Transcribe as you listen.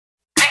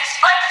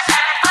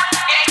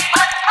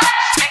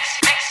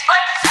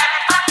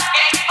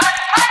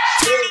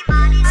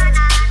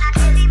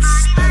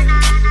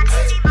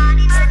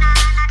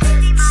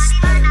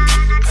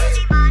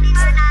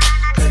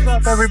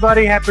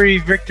everybody. Happy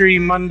Victory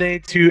Monday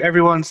to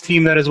everyone's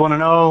team that is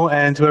 1-0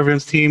 and to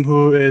everyone's team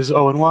who is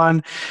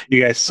 0-1.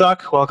 You guys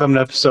suck. Welcome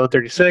to episode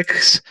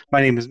 36.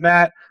 My name is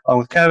Matt, along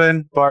with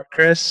Kevin, Bart,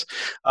 Chris.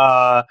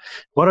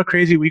 What a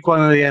crazy week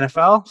one of the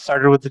NFL.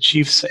 Started with the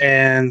Chiefs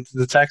and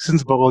the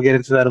Texans, but we'll get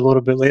into that a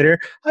little bit later.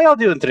 How y'all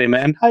doing today,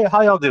 man?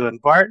 How y'all doing?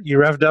 Bart, you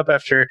revved up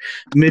after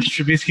Mitch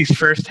Trubisky's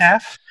first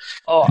half?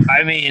 Oh,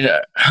 I mean,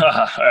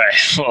 all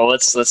right. Well,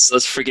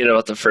 let's forget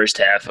about the first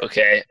half,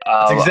 okay?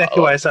 That's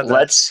exactly why I said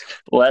that.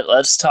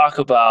 Let's talk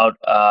about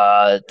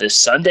this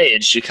Sunday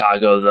in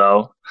Chicago,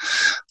 though.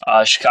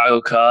 Chicago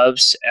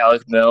Cubs,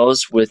 Alec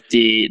Mills with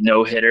the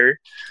no-hitter,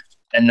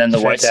 and then the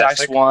White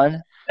Sox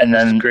won, and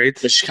then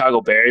the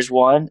Chicago Bears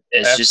won.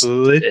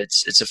 Absolutely.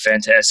 It's a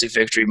fantastic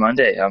victory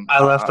Monday.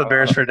 I left the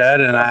Bears for dead,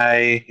 and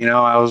I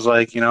was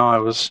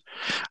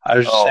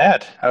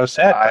sad. I was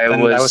sad, but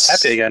then I was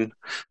happy again.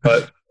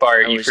 But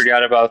Bart, you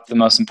forgot about the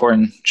most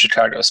important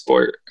Chicago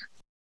sport.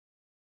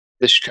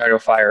 The Chicago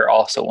Fire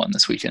also won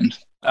this weekend.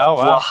 Oh,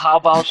 wow. Well, how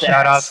about that?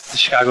 Shout out to the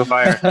Chicago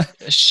Fire.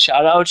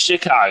 Shout out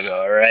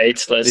Chicago, all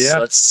right?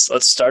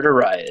 Let's start a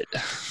riot.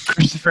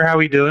 Christopher, how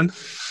we doing?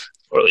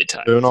 Poorly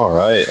timed. Doing all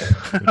right.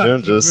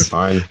 Doing just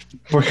fine.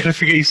 We're going to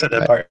forget you said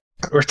that part.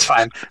 It's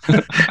fine.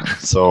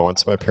 So I went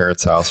to my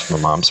parents' house for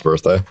my mom's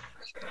birthday.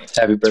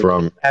 Happy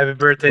birthday. Happy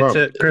birthday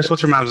to Chris.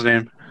 What's your mom's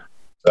name?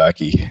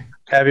 Becky.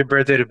 Happy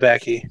birthday to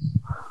Becky.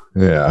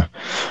 Yeah.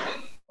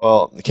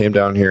 Well, I came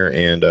down here,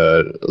 and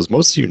as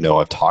most of you know,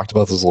 I've talked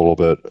about this a little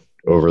bit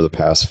over the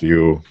past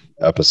few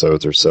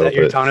episodes or so. Is that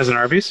your town is an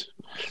Arby's?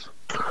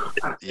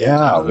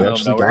 Yeah, we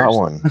actually got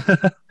one.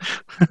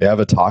 They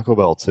have a Taco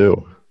Bell,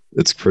 too.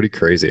 It's pretty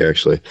crazy,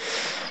 actually.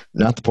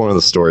 Not the point of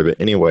the story,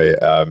 but anyway,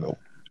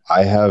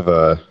 I have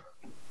or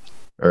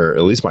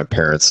at least my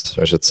parents,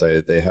 I should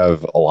say, they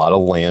have a lot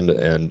of land,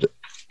 and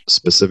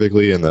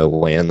specifically in the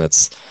land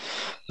that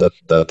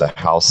the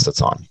house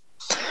sits on.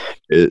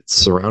 It's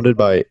surrounded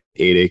by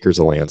 8 acres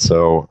of land.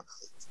 So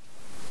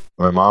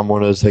my mom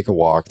wanted to take a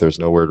walk. There's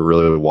nowhere to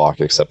really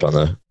walk except in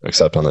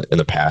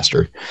the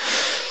pasture.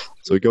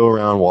 So we go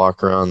around,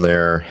 walk around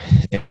there,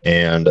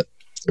 and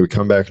we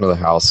come back into the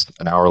house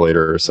an hour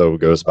later or so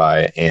goes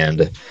by,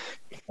 and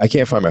I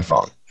can't find my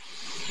phone.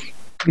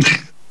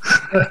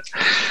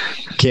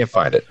 Can't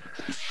find it.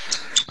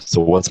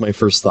 So what's my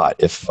first thought?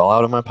 It fell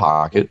out of my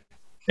pocket,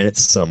 and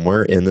it's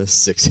somewhere in this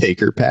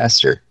 6-acre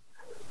pasture.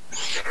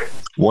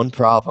 One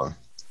problem.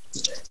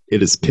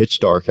 It is pitch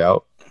dark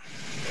out.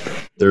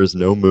 There is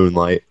no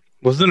moonlight.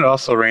 Wasn't it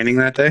also raining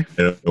that day?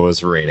 It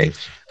was raining.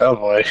 Oh,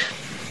 boy.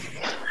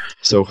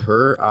 So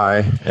her, I,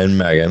 and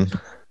Megan,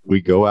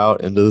 we go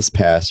out into this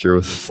pasture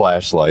with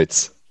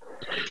flashlights,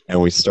 and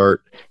we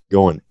start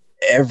going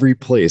every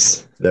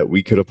place that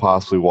we could have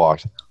possibly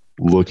walked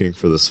looking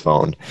for this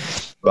phone.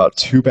 About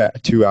 2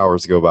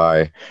 hours go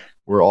by.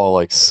 We're all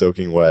like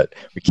soaking wet.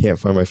 We can't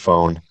find my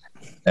phone.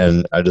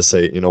 And I just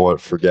say, you know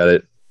what, forget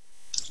it.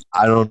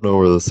 I don't know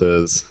where this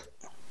is.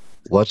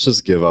 Let's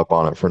just give up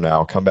on it for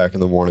now. Come back in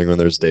the morning when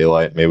there's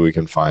daylight. Maybe we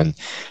can find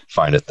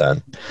it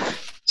then.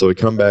 So we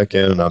come back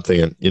in, and I'm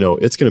thinking,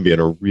 it's going to be in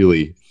a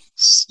really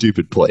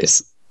stupid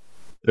place.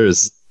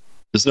 There's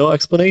no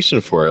explanation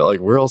for it.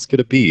 Like, where else could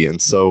it be?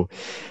 And so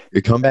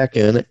we come back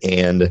in,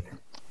 and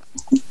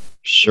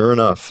sure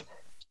enough,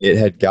 it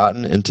had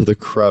gotten into the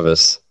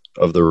crevice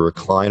of the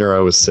recliner I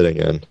was sitting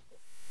in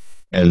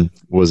and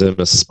was in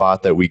a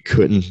spot that we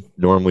couldn't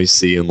normally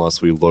see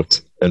unless we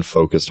looked and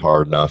focused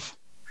hard enough.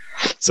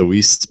 So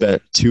we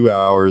spent 2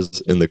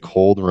 hours in the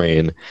cold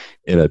rain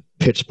in a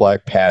pitch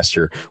black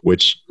pasture,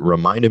 which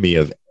reminded me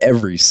of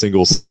every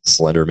single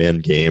Slender Man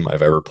game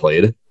I've ever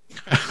played,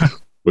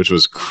 which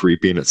was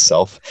creepy in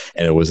itself.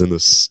 And it was in the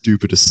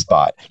stupidest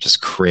spot,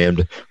 just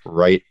crammed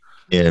right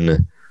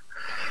in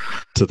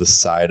to the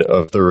side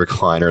of the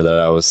recliner that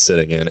I was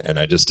sitting in, and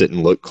I just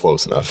didn't look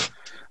close enough.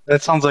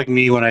 That sounds like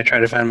me when I try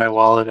to find my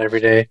wallet every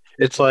day.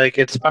 It's like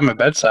it's by my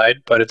bedside,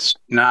 but it's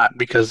not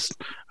because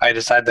I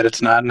decide that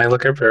it's not, and I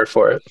look everywhere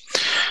for it.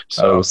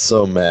 So I was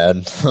so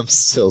mad. I'm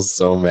still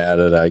so mad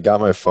at it. I got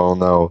my phone,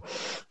 though,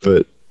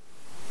 but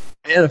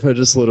man, if I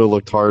just would have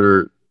looked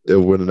harder, it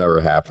would have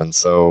never happened.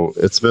 So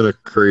it's been a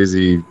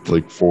crazy,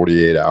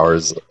 48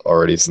 hours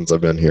already since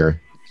I've been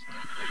here.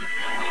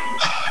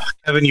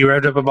 Evan, you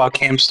read up about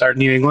Cam start in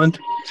New England?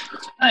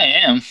 I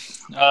am.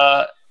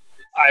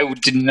 I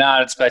did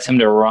not expect him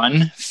to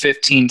run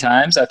 15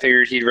 times. I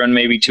figured he'd run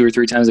maybe 2 or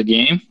 3 times a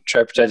game,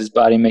 try to protect his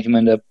body, make him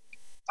into a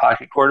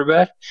pocket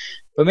quarterback.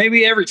 But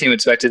maybe every team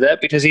expected that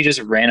because he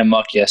just ran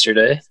amok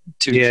yesterday.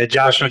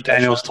 Josh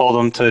McDaniels told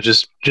him to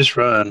just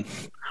run.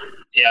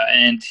 Yeah,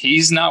 and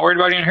he's not worried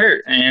about getting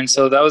hurt. And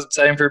so that was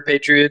exciting for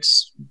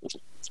Patriots.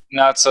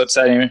 Not so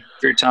exciting if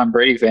you're a Tom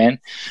Brady fan,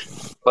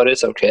 but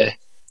it's okay.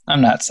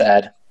 I'm not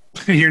sad.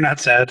 You're not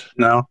sad?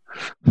 No.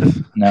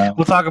 No.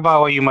 We'll talk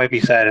about what you might be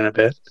sad in a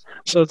bit.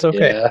 So it's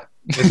okay. Yeah.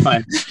 It's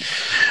fine.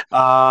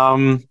 All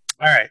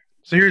right.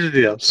 So here's the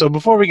deal. So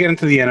before we get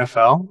into the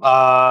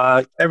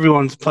NFL,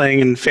 everyone's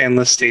playing in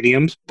fanless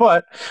stadiums,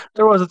 but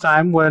there was a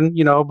time when,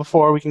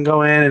 before we can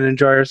go in and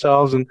enjoy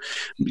ourselves and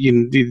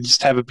you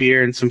just have a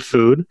beer and some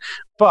food.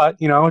 But,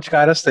 it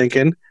got us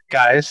thinking,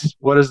 guys,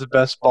 what is the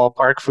best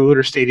ballpark food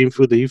or stadium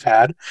food that you've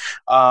had?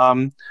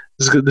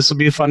 This will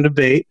be a fun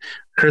debate.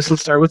 Chris,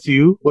 let's start with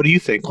you. What do you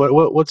think?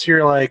 What's your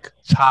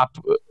top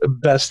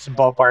best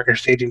ballpark or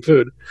stadium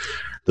food?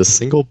 The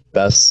single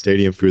best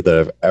stadium food that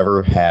I've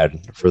ever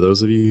had, for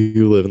those of you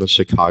who live in the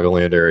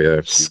Chicagoland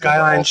area,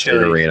 Skyline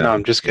Chili. Arena. No,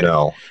 I'm just kidding.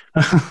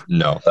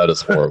 No, that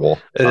is horrible.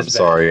 I'm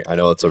sorry. I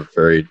know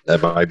that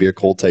might be a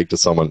cold take to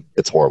someone.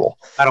 It's horrible.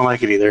 I don't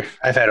like it either.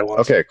 I've had it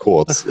once. Okay,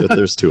 cool.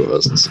 There's two of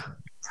us.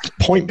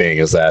 Point being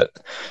is that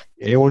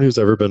anyone who's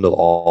ever been to the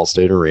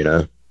Allstate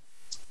Arena,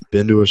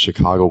 been to a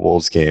Chicago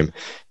Bulls game,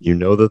 you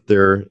know that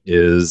there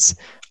is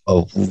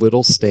a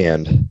little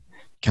stand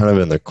kind of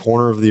in the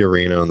corner of the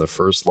arena on the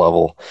first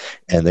level,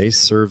 and they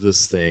serve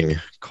this thing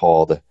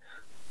called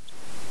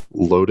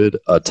loaded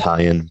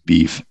Italian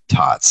beef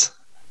tots.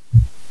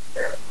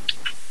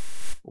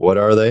 What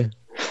are they?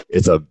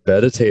 It's a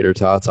bed of tater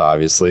tots,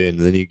 obviously, and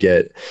then you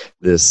get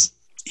this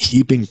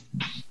heaping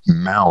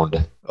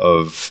mound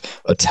of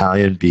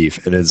Italian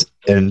beef, and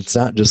it's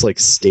not just like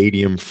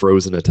stadium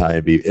frozen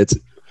Italian beef. It's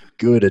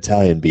good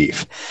Italian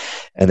beef,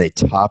 and they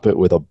top it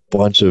with a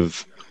bunch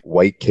of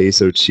white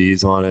queso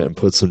cheese on it and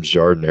put some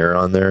giardiniera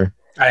on there.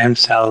 I am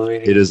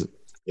salivating.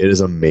 It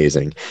is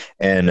amazing,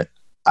 and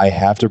I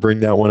have to bring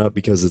that one up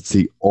because it's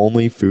the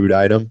only food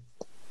item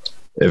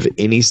of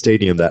any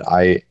stadium that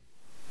I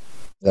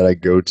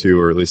go to,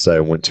 or at least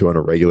I went to on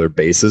a regular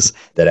basis,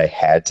 that I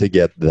had to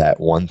get that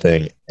one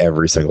thing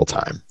every single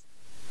time.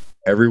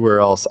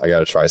 Everywhere else, I got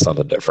to try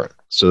something different.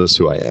 So that's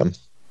who I am.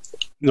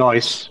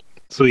 Nice.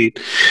 Sweet.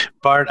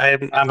 Bart,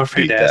 I'm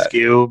afraid to ask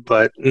you,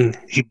 but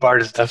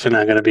Bart is definitely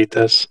not going to beat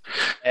this.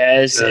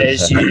 As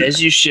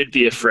you should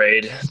be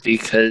afraid,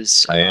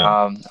 because I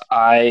am.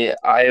 I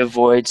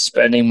avoid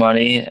spending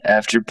money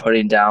after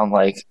putting down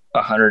like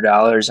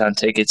 $100 on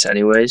tickets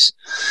anyways.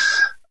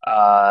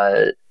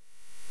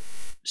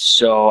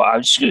 So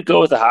I'm just going to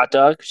go with a hot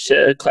dog,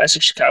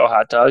 classic Chicago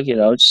hot dog,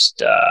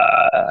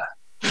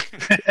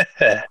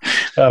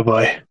 Oh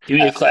boy! Give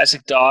me a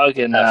classic dog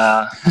and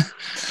a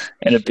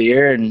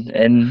beer,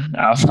 and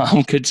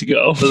I'm good to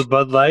go. With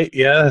Bud Light,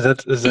 yeah. Is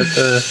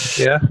that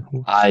yeah?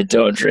 I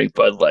don't drink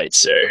Bud Light,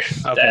 sir.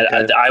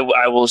 Okay,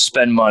 I will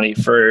spend money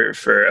for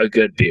a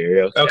good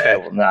beer. Okay. I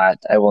will not.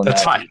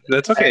 That's fine.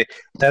 That's okay.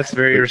 That's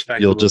very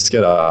respectable. You'll just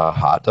get a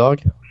hot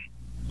dog.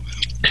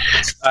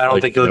 I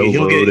don't think he'll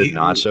get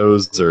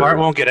nachos, or Bart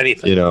won't get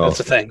anything. That's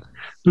the thing.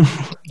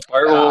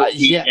 Bart will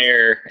eat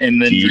air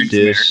and then drink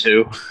beer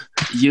too.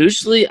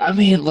 Usually, I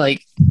mean,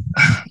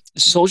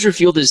 Soldier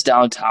Field is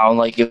downtown.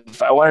 Like,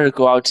 if I wanted to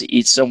go out to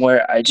eat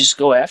somewhere, I just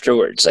go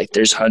afterwards. Like,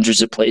 there's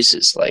hundreds of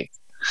places.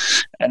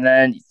 And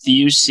then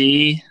the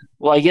UC.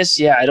 Well, I guess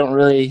I don't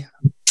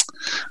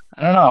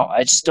know.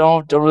 I just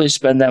don't really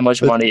spend that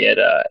much money at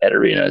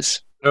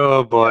arenas.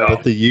 Oh boy!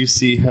 But the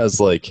UC has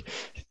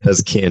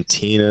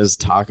cantinas,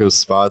 taco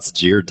spots,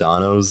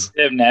 Giordano's.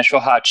 They have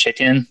Nashville hot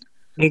chicken.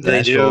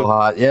 They do.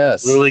 Hot,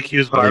 yes. Lily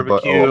Q's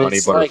barbecue.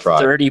 It's like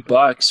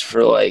 $30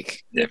 for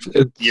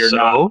you're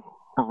not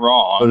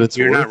wrong. But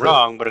you're not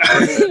wrong, but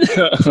it's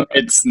worth it.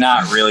 It's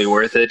not really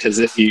worth it, because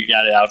if you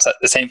got it outside,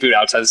 the same food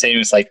outside the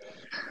stadium is like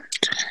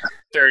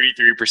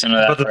 33% of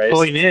that But the price.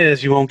 point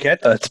is, you won't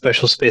get that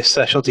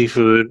specialty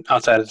food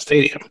outside of the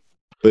stadium.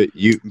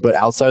 But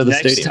outside of the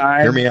Next stadium,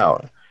 time- hear me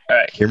out. All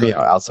right, Hear me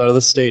out. Outside of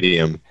the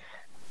stadium,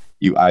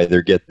 you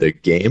either get the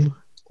game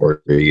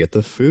or you get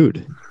the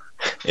food.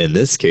 In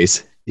this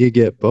case, you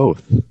get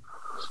both.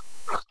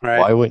 Right.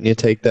 Why wouldn't you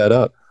take that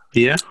up?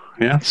 Yeah,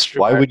 it's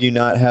true. Why would you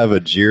not have a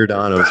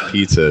Giordano's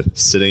pizza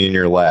sitting in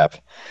your lap,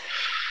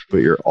 but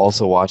you're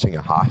also watching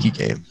a hockey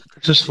game?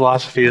 Just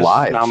philosophy is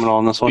Live. phenomenal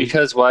in this one.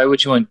 Because why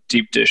would you want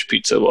deep dish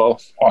pizza while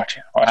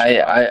watching?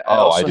 I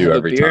also do have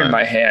every a beer time. in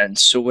my hand.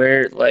 So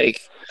where, I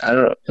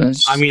don't know.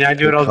 I mean, I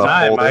do it all the Cup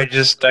time. holder. I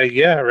just,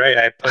 right.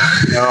 I put,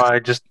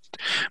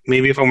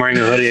 maybe if I'm wearing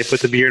a hoodie, I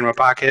put the beer in my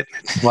pocket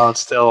while it's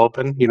still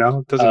open. It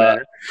doesn't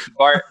matter.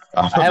 Bart,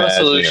 I'm I have a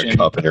imagining solution. a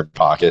cup in your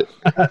pocket.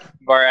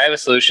 Bart, I have a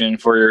solution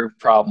for your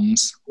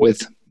problems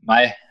with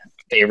my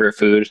favorite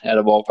food at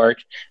a ballpark.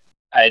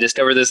 I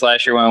discovered this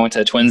last year when I went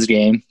to a Twins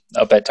game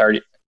up at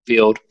Target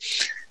Field.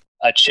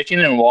 A chicken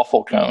and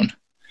waffle cone.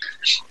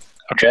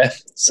 Okay,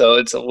 so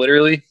it's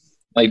literally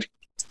like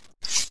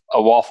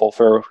a waffle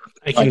for.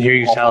 I can hear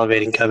you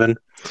salivating, Kevin.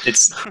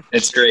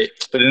 It's great,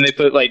 but then they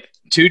put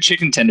 2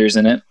 chicken tenders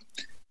in it.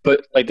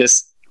 Put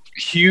this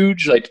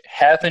huge,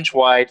 half-inch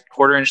wide,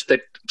 quarter-inch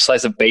thick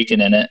slice of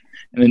bacon in it,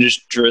 and then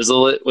just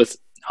drizzle it with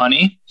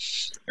honey,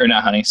 or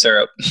not honey,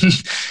 syrup.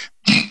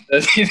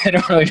 They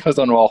don't really goes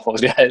on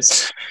waffles,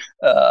 guys.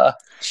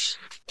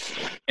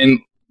 And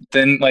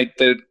then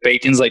the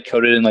bacon's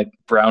coated in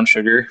brown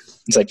sugar.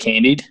 It's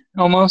candied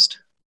almost.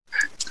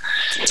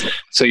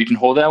 So you can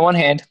hold that in one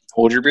hand,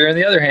 hold your beer in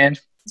the other hand,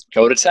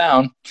 go to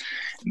town.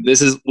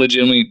 This is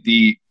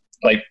legitimately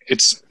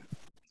it's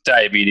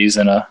diabetes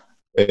in a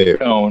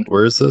cone.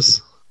 Where is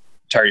this?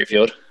 Target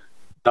Field.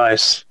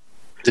 Nice.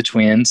 The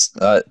Twins.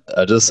 That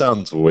just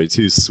sounds way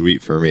too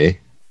sweet for me.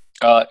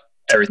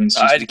 Everything's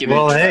too I'd sweet. give it.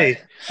 Well, hey,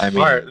 I mean,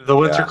 Bart, the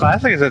Winter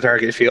Classic is at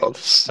Target Field.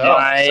 So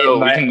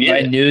My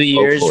New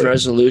Year's Hopefully.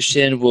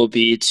 resolution will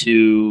be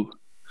to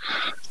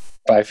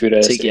buy food at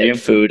a to stadium.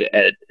 get food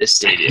at a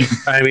stadium.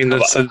 I mean, How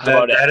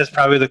about that is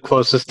probably the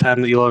closest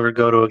time that you'll ever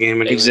go to a game.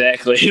 Anyway.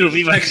 Exactly. It'll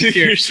be my New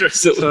Year's So it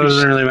resolution.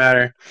 doesn't really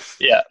matter.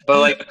 Yeah, but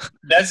like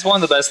that's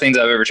one of the best things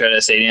I've ever tried at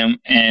a stadium,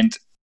 and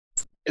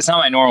it's not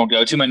my normal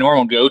go-to. My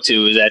normal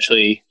go-to is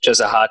actually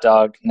just a hot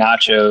dog,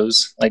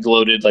 nachos, like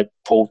loaded like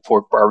pulled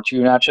pork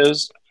barbecue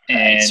nachos,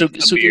 and So a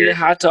the beer.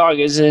 hot dog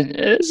isn't.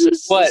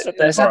 But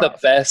that's not the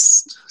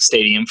best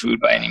stadium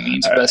food by any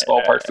means. Best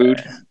ballpark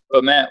food.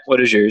 But Matt,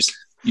 what is yours?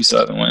 You still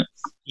haven't went.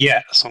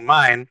 Yeah, so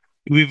mine,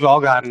 we've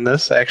all gotten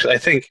this. Actually, I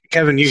think,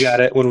 Kevin, you got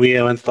it when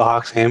we went to the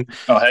Hawks game.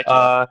 Oh heck,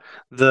 yeah.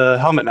 The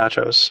helmet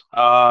nachos.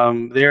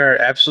 They are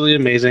absolutely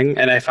amazing,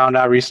 and I found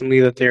out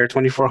recently that they are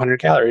 2,400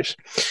 calories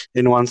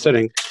in one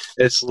sitting.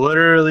 It's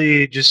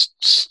literally just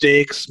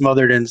steak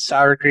smothered in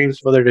sour cream,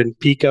 smothered in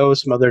pico,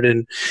 smothered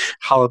in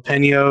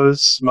jalapenos,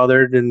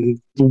 smothered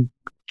in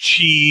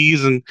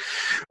cheese, and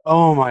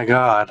oh my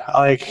god,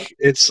 like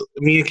it's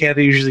me and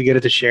Kathy usually get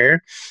it to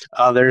share.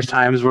 There's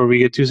times where we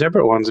get two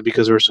separate ones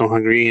because we're so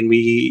hungry,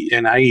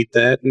 and I eat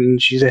that, and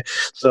she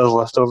sells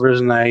leftovers,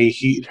 and I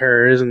eat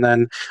hers, and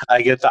then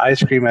I get the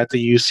ice cream at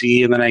the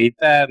UC, and then I eat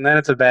that, and then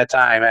it's a bad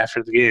time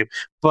after the game.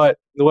 But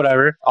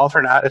whatever, all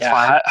for naught, it's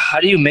fine. How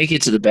do you make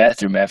it to the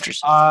bathroom after?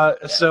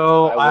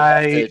 So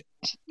I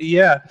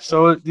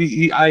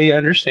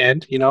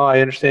understand. I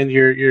understand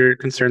your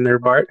concern there,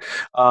 Bart.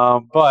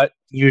 But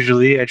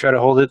usually I try to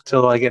hold it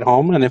till I get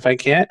home, and if I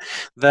can't,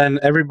 then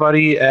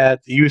everybody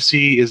at the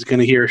UC is going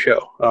to hear a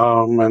show.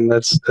 And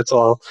that's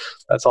all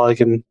I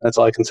can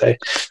say.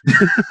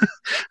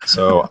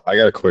 So I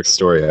got a quick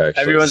story.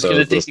 Actually, Everyone's going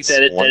to think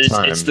that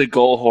it's the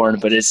goal horn,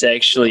 but it's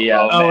actually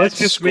it's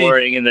just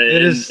scoring in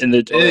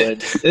the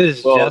toilet. It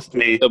is just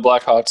me. The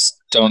Blackhawks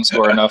don't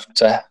score enough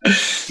to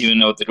even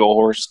know what the goal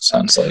horse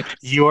sounds like.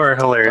 You are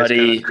hilarious,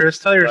 Buddy. Chris.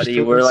 Tell your Buddy,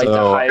 story. we're like the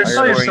So, highest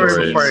tell your scoring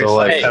story team. before So,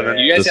 like, Hey,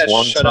 you guys this got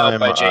one shut up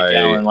by time Jake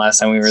Allen last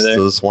time we were there.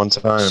 So this one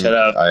time, Shut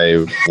up.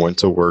 I went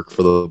to work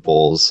for the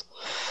Bulls,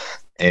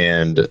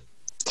 and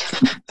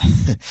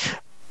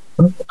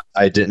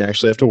I didn't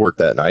actually have to work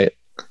that night.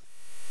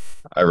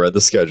 I read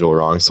the schedule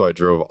wrong, so I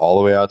drove all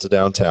the way out to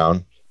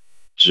downtown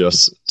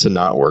just to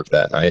not work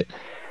that night.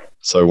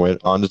 So I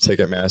went on to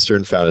Ticketmaster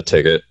and found a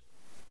ticket.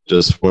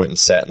 Just went and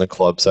sat in the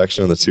club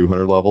section of the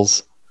 200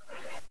 levels.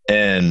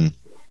 And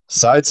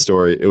side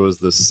story, it was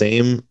the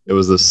same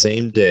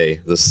day,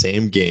 the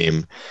same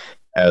game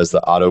as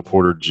the Otto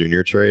Porter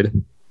Jr. trade.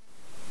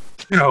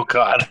 Oh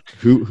God.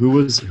 Who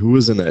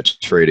was in that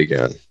trade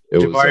again? It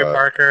Jabari was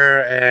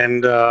Parker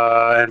and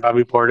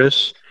Bobby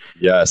Portis,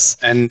 yes.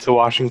 and to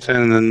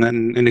Washington, and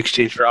then in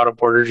exchange for Otto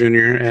Porter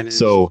Jr. and his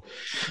So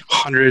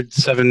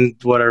 $107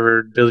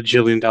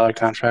 billion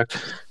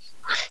contract.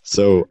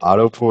 So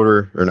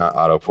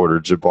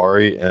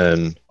Jabari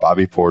and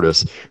Bobby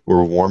Portis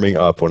were warming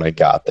up when I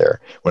got there,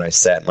 when I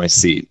sat in my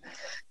seat.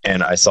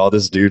 And I saw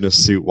this dude in a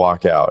suit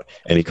walk out,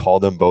 and he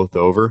called them both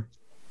over,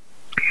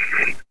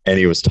 and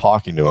he was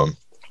talking to them.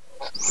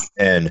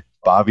 And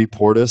Bobby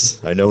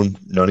Portis, I know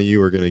none of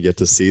you are going to get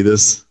to see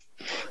this,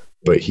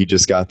 but he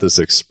just got this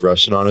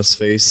expression on his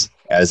face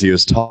as he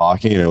was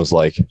talking, and it was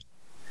like...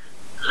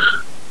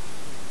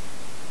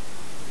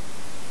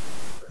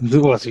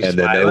 Was he And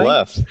then they smiling?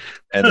 left.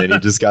 And then he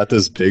just got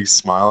this big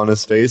smile on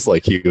his face,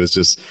 like he was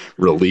just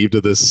relieved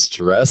of this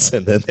stress,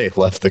 and then they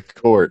left the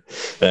court.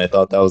 And I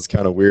thought that was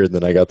kind of weird. And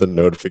then I got the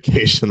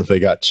notification that they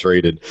got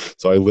traded.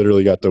 So I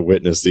literally got to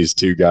witness these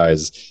two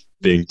guys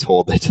being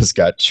told they just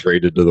got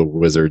traded to the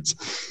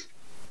Wizards.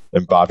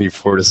 And Bobby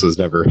Portis was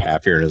never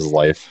happier in his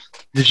life.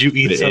 Did you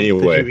eat But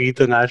anyway. Did you eat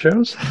the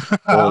nachos?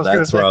 Well,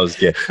 that's where I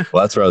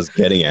was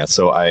getting at.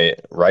 So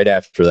right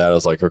after that, I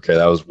was like, okay,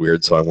 that was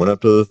weird. So I went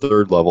up to the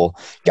third level,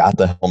 got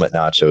the helmet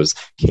nachos,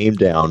 came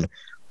down,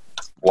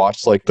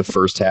 watched like the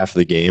first half of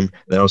the game.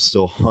 Then I was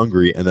still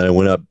hungry, and then I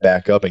went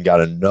back up and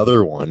got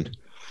another one.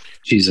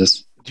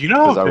 Jesus. Do you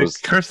know Because how I big? was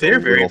Chris, they're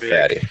very little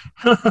big.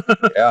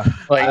 fatty. Yeah,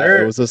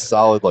 it was a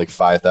solid like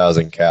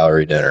 5,000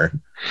 calorie dinner.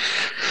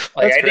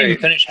 Like That's I didn't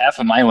great. finish half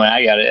of mine when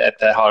I got it at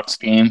that Hawks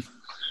game.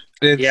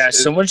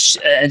 Someone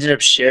ended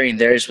up sharing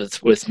theirs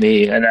with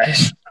me, and I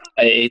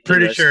ate. The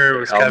Pretty rest sure of it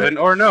was the helmet. Kevin,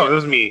 or no, it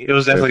was me. It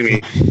was definitely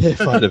me, It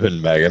might have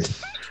been Megan.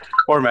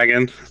 or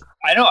Megan.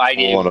 I know I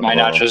gave One of my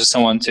them. nachos to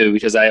someone too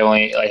because I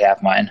only ate like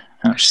half mine.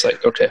 I was just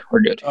like, okay, we're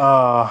good.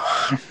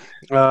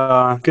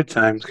 Good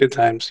times, good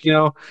times. You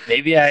know,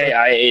 Maybe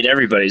I ate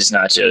everybody's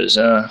nachos.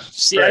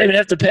 See, I Right. didn't even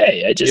have to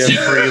pay. I you just have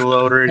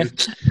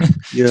freeloader.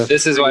 Yeah,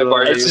 This is why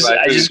Bart I is just,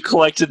 I just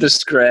collected the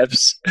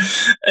scraps.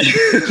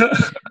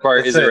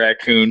 Bart is That's a it.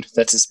 raccoon.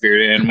 That's a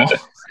spirit animal.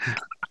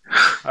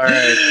 All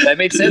right, That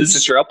made sense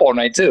since you're up all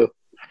night too.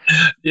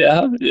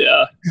 yeah. all right,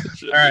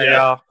 Yeah.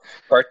 y'all.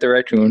 Bart the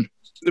raccoon.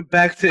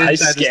 back to I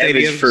inside the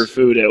scavenge stadiums. for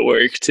food at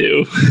work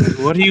too.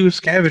 What do you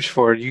scavenge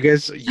for?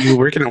 You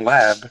work in a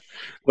lab.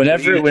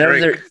 Whenever You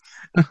drink.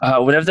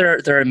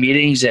 there are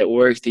meetings at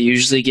work, they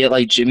usually get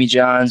like Jimmy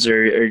John's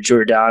or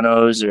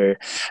Giordano's,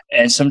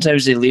 and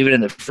sometimes they leave it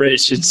in the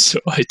fridge, and so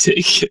I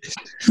take it.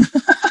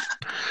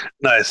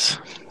 Nice.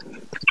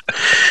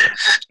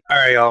 All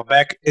right, y'all.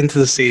 Back into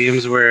the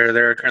stadiums where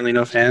there are currently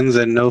no fans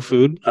and no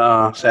food.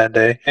 Sad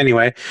day.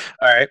 Anyway,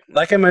 all right.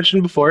 Like I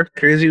mentioned before,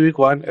 crazy week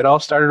one. It all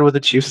started with the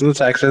Chiefs and the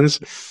Texans.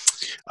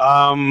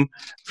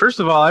 First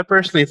of all, I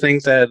personally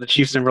think that the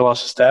Chiefs never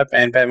lost a step,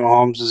 and Pat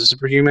Mahomes is a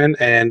superhuman,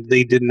 and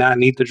they did not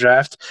need to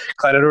draft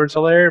Clyde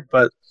Edwards-Helaire,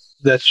 but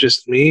that's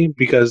just me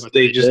because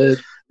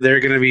they're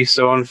going to be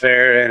so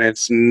unfair, and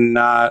it's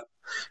not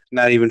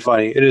even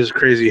funny. It is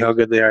crazy how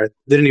good they are.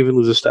 They didn't even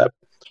lose a step.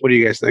 What do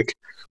you guys think?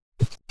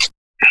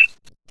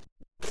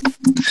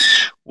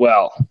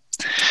 Well,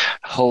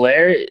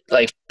 Hilaire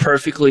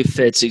perfectly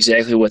fits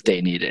exactly what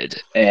they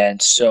needed,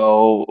 and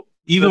so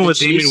even with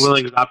Damian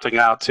Williams opting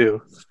out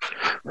too.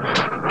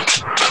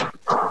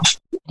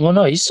 Well,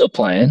 no, he's still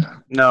playing.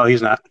 No,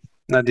 he's not.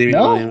 Not Damian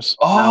Williams.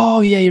 Oh,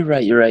 no. Yeah, you're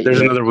right.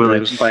 There's another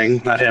Williams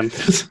playing, not him.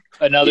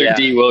 Another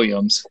D.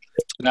 Williams.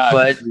 Not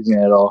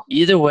confusing at all.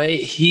 Either way,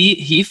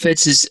 he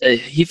fits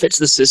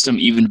the system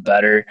even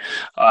better.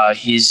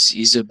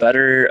 He's a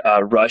better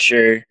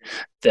rusher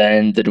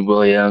than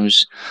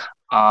Williams.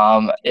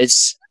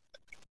 It's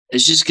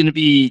just gonna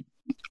be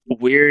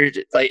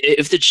weird. Like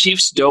if the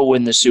Chiefs don't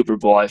win the Super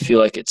Bowl, I feel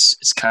like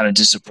it's kind of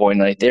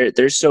disappointing. Like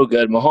they're so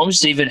good.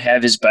 Mahomes didn't even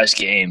have his best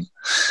game,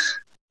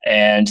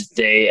 and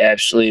they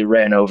absolutely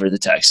ran over the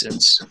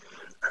Texans.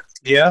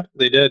 Yeah,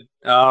 they did.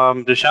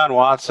 Deshaun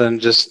Watson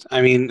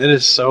it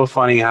is so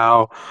funny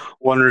how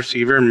one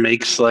receiver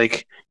makes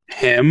like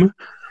him.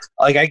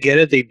 Like I get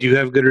it, they do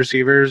have good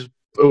receivers.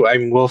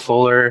 Will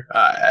Fuller,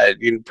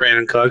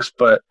 Brandon Cooks,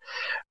 but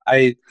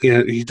he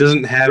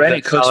doesn't have Brandon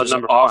that Cooks solid was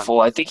number awful.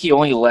 one. I think he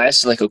only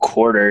lasted like a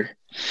quarter.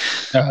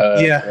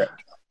 Yeah.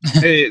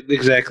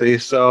 Exactly.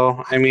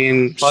 So,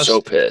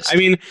 So pissed.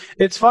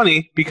 It's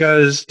funny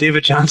because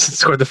David Johnson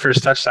scored the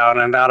first touchdown,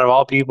 and out of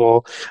all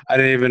people, I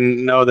didn't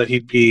even know that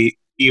he'd be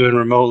even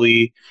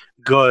remotely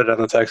good on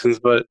the Texans.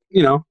 But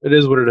it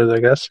is what it is, I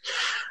guess.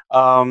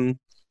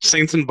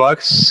 Saints and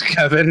Bucks,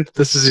 Kevin.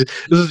 This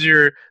was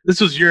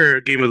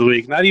your game of the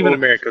week. Not even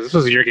America's. This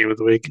was your game of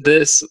the week.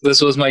 This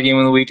was my game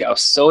of the week. I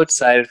was so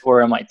excited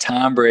for him. Like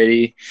Tom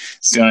Brady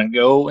is going to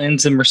go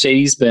into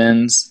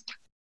Mercedes-Benz.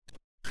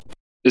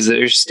 Is it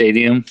their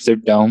stadium? Is their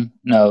dome?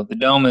 No, the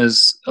dome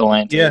is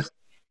Atlanta. Yeah.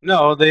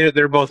 No,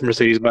 they're both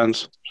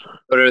Mercedes-Benz.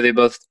 But are they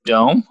both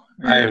dome?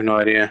 I have no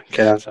idea.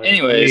 Okay,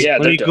 anyways,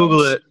 let me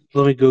Google it.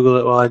 Let me Google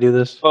it while I do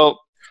this. Well,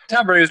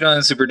 Tom Brady was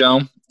going to the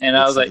Superdome, and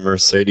I was like,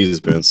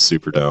 Mercedes-Benz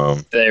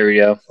Superdome. There we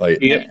go.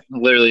 Yep.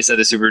 Literally said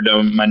the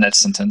Superdome in my next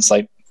sentence.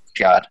 Like,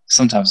 God,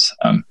 sometimes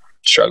I'm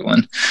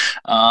struggling.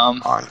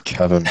 Come on,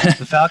 Kevin.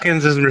 The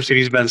Falcons is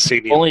Mercedes-Benz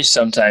Stadium. Only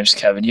sometimes,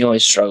 Kevin. You only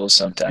struggle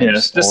sometimes. Yeah,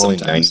 just Only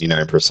sometimes.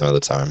 99% of the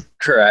time.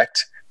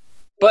 Correct.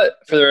 But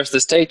for the rest of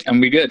this take, I'm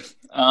going to be good.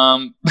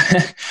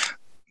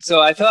 So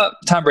I thought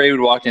Tom Brady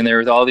would walk in there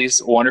with all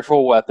these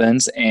wonderful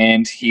weapons,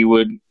 and he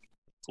would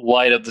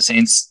light up the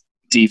Saints'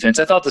 defense.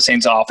 I thought the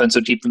Saints' offense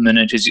would keep them in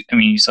it.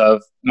 You saw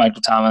Michael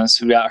Thomas,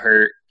 who got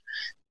hurt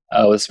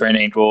with sprained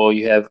ankle.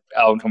 You have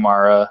Alvin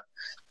Kamara,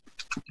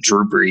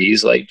 Drew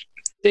Brees. Like,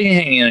 they can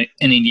hang in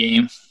any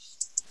game.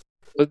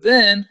 But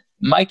then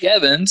Mike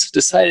Evans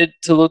decided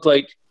to look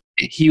like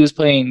he was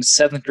playing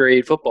 7th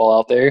grade football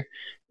out there.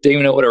 Didn't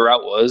even know what a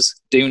route was.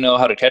 Didn't even know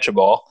how to catch a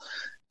ball.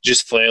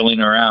 Just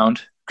flailing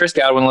around. Chris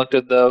Godwin looked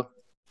good, though.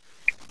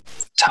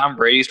 Tom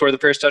Brady scored the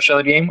first touchdown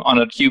of the game on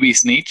a QB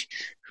sneak.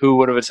 Who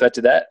would have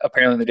expected that?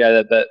 Apparently the guy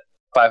that bet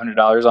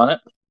 $500 on it.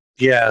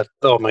 Yeah.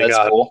 Oh, my That's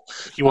God. Cool.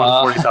 He won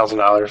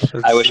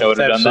 $40,000. I wish I would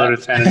have done that.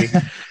 Insanity.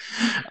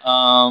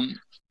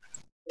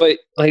 But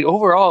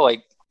overall,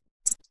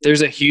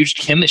 there's a huge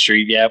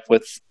chemistry gap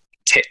with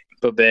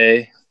Tampa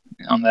Bay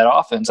on that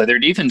offense. Their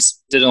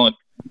defense didn't look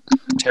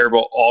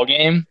terrible all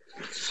game.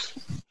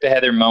 They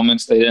had their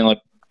moments. They didn't look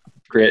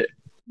great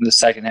in the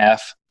second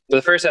half. But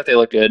the first half, they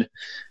looked good.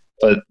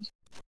 But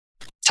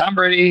Tom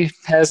Brady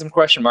has some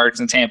question marks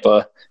in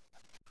Tampa.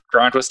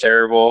 Gronk was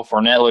terrible.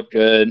 Fournette looked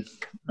good.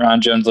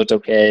 Ron Jones looked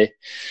okay.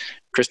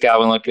 Chris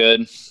Godwin looked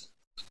good.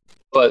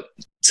 But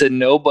to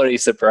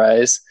nobody's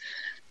surprise,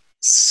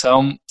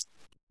 some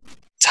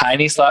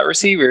tiny slot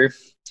receiver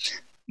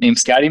named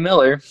Scotty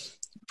Miller,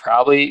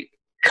 probably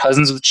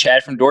cousins with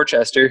Chad from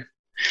Dorchester,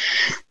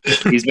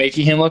 he's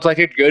making him look like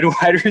a good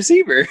wide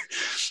receiver.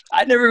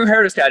 I'd never even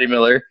heard of Scotty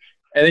Miller.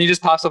 And then he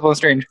just pops up on the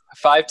screen,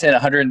 5'10",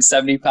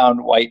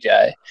 170-pound white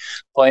guy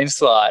playing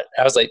slot.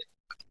 I was like,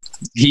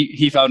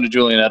 he found a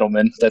Julian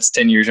Edelman that's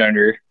 10 years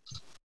younger.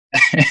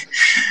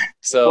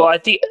 So, well, I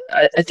think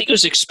it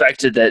was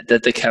expected that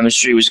the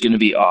chemistry was going to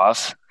be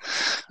off.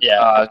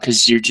 Yeah,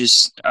 because you're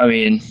just,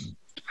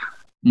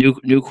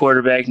 new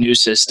quarterback, new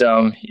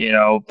system,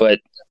 But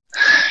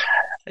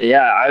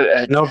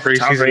yeah, no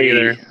preseason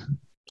either.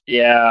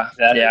 Yeah.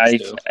 I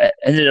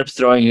ended up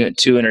throwing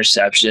 2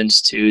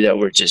 interceptions, too, that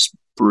were just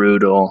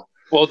brutal.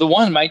 Well, the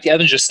one, Mike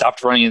Evans just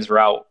stopped running his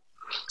route.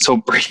 So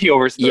Brady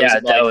overthrows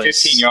it by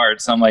 15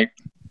 yards. So I'm like,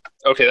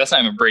 okay, that's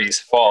not even Brady's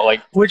fault.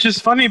 Like, which is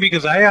funny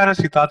because I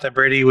honestly thought that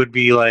Brady would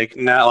be like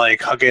not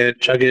like hug it,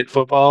 chug it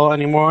football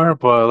anymore,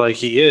 but like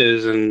he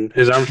is, and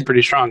his arm's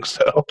pretty strong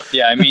still.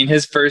 Yeah, I mean,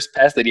 his first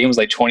pass of the game was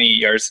like 28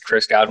 yards to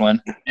Chris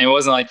Godwin, and it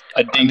wasn't like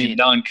a dink and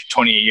dunk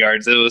 28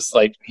 yards. It was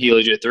like he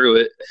legit threw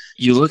it.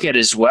 You look at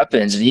his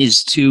weapons, and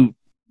he's 2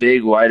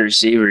 big wide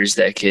receivers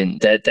that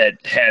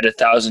had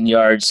 1,000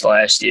 yards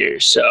last year.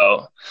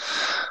 So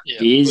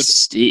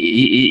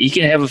he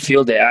can have a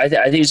field day. I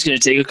think it's going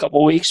to take a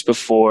couple weeks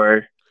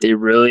before they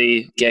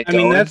really get going.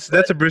 I mean,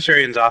 that's a Bruce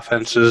Arians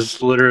offense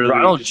is literally.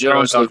 Ronald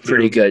Jones looked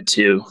pretty good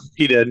too.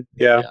 He did,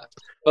 yeah.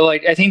 But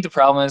like, I think the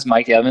problem is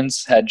Mike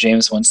Evans had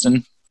Jameis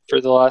Winston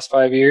for the last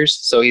 5 years,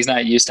 so he's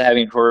not used to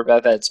having a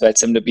quarterback that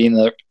expects him to be in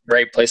the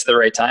right place at the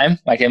right time.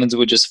 Mike Evans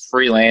would just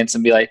freelance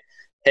and be like,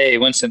 hey,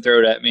 Winston, throw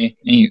it at me.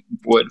 And he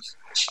would.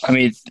 I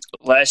mean,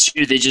 last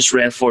year they just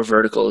ran 4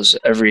 verticals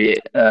every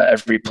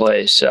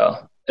play. So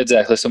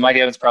exactly. So Mike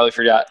Evans probably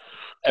forgot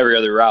every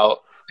other route.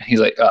 He's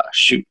like, oh,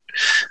 shoot.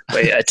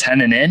 Wait, a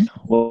 10 and in?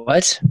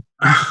 What?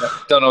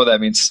 Don't know what that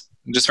means.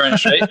 Just running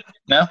straight?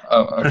 No?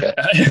 Oh, okay.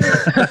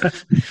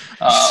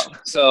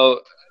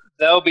 So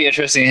that'll be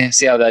interesting to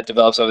see how that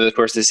develops over the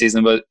course of the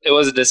season. But it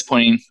was a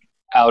disappointing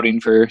outing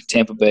for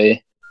Tampa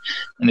Bay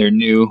and their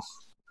new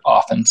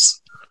offense.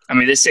 I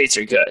mean, the Saints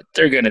are good.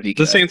 They're going to be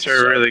good. The Saints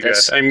are really good.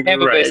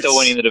 Tampa Bay still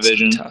winning the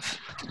division. Tough.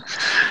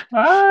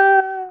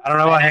 I don't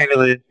know about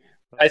handily.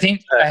 I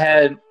think I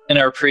had in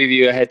our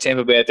preview, I had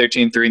Tampa Bay at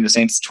 13-3 and the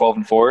Saints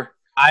 12-4.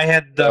 I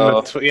had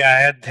them. I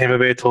had Tampa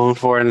Bay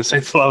 12-4 and the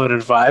Saints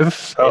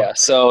 11-5. So. Yeah,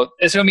 so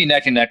it's going to be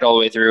neck and neck all the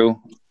way through,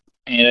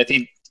 and I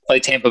think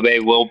like Tampa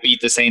Bay will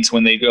beat the Saints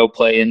when they go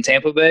play in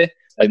Tampa Bay.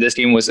 Like this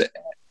game was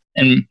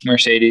in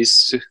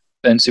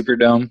Mercedes-Benz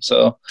Superdome,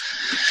 so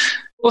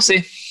we'll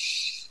see.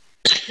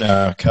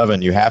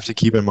 Kevin, you have to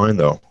keep in mind,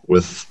 though,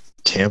 with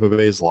Tampa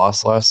Bay's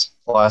loss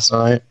last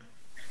night,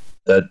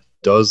 that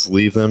does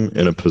leave them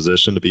in a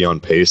position to be on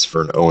pace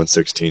for an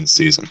 0-16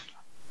 season.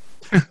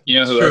 You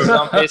know who else is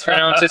on pace for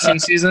an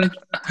 0-16 season?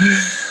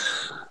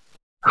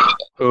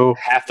 Who?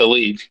 Half the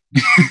league.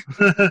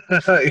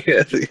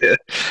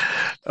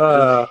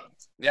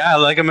 Yeah,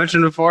 like I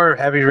mentioned before,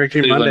 happy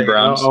Victory Monday.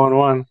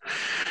 0-1.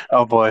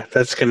 Oh boy,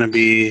 that's gonna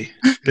be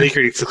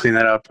Baker needs to clean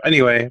that up.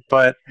 Anyway,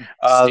 but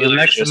the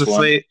next in the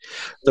slate,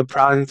 the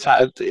prime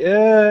time.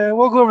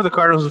 We'll go over the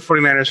Cardinals and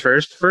 49ers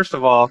first. First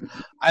of all,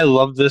 I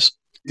love this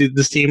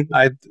team.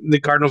 The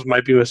Cardinals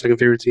might be my second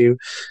favorite team.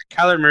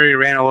 Kyler Murray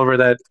ran all over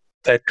that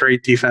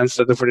great defense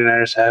that the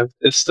 49ers have.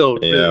 It's still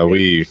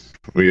really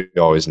we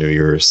always knew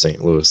you were a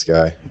St. Louis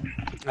guy.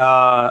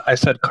 I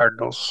said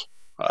Cardinals.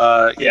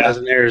 As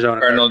an Arizona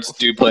Cardinals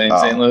do play in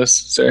St. Louis,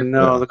 sir.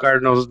 No, the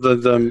Cardinals,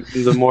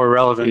 the more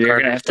relevant. You're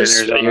gonna have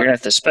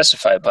to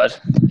specify, bud.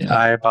 Yeah.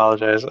 I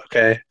apologize.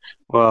 Okay,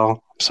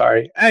 well,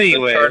 sorry.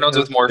 Anyway, the Cardinals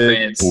with more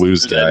fans.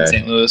 Blues guy.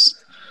 St. Louis.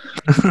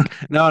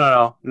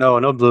 No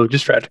blue,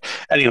 just red.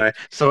 Anyway,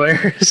 so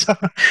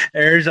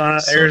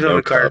Arizona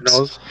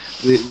Cardinals.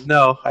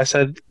 No, I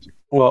said,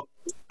 well,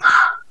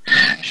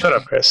 shut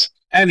up, Chris.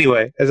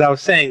 Anyway, as I was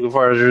saying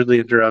before I was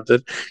rudely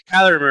interrupted,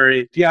 Kyler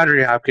Murray,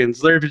 DeAndre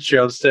Hopkins, Larry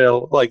Fitzgerald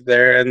still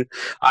there, and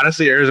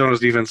honestly, Arizona's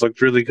defense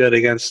looked really good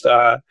against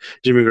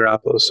Jimmy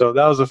Garoppolo. So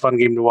that was a fun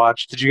game to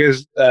watch. Did you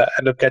guys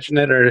end up catching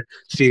it or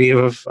see any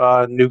of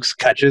Nuke's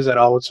catches at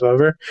all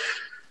whatsoever?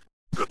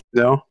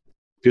 No,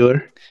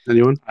 Bueller,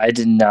 anyone? I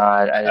did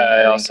not.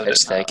 I also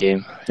catch that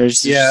game. There's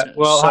so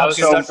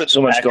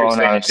much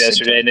going on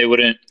yesterday, and they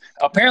wouldn't.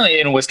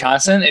 Apparently, in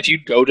Wisconsin, if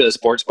you go to a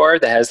sports bar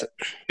that has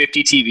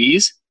 50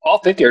 TVs, all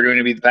 50 are going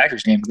to be the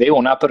Packers game. They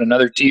will not put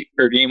another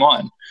game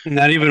on.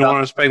 Not even one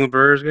was playing the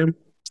Brewers game?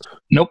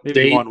 Nope.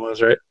 Maybe one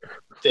was, right?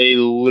 They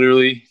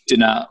literally did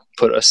not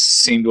put a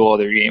single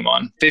other game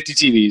on. 50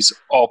 TVs,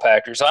 all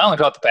Packers. So I only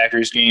caught the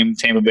Packers game,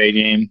 Tampa Bay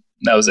game.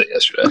 That was it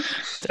yesterday.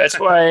 That's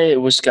why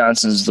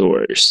Wisconsin's the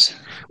worst.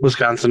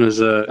 Wisconsin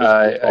is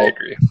I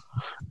agree.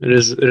 It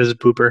is a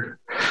pooper.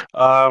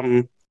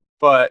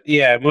 But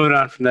yeah, moving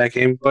on from that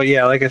game. But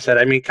yeah, like I said,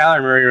 I mean,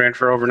 Kyler Murray ran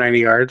for over 90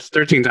 yards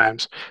 13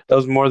 times. That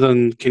was more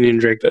than Kenyon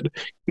Drake did.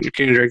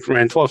 Kenyon Drake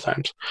ran 12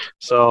 times.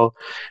 So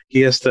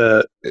he has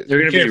to.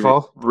 They're going to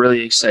be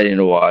really exciting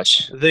to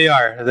watch. They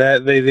are.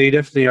 They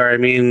definitely are. I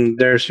mean,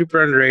 they're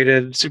super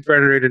underrated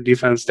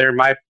defense. They're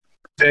my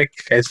pick,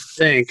 I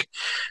think.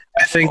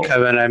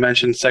 Kevin, I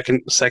mentioned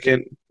second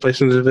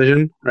place in the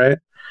division, right?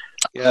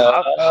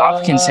 Yeah,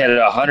 Hopkins had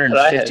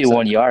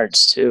 151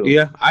 yards too.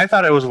 Yeah, I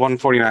thought it was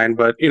 149,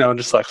 but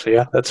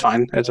dyslexia. That's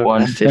fine. It's okay.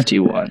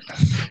 151.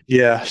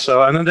 Yeah.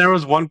 So, and then there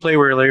was one play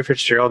where Larry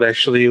Fitzgerald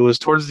it was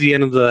towards the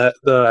end of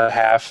the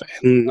half,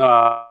 and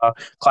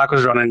clock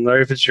was running.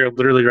 Larry Fitzgerald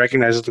literally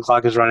recognizes the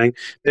clock is running,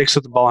 picks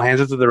up the ball, hands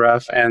it to the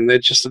ref, and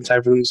it's just in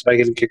time for them to spike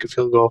it and kick a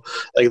field goal.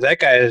 Like that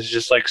guy is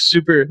just like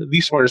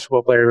the smartest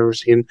football player I've ever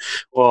seen.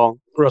 Well,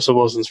 Russell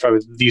Wilson's probably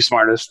the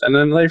smartest, and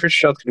then Larry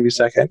Fitzgerald's going to be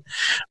second.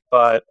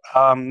 But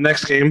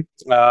next game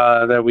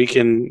that we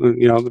can,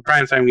 the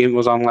primetime game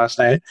was on last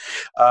night.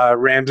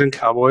 Rams and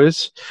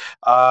Cowboys.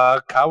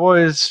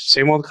 Cowboys,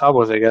 same old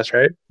Cowboys, I guess,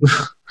 right?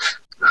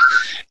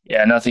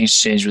 Yeah, nothing's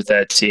changed with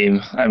that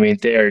team. I mean,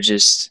 they are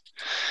just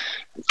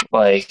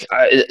like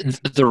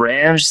the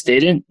Rams. They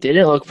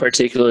didn't look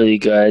particularly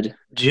good.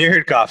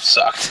 Jared Goff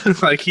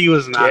sucked. Like, he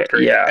was not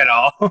great at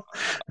all.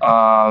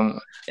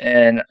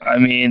 And I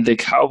mean, the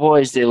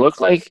Cowboys, they looked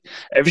like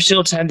every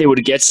single time they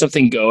would get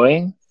something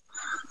going,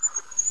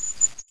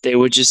 they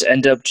would just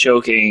end up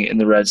choking in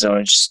the red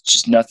zone.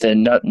 Just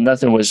nothing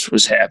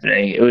was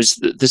happening. It was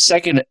the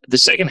second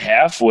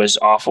half was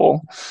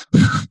awful.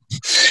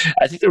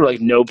 I think there were like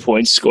no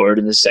points scored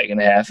in the second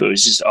half. It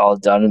was just all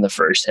done in the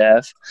first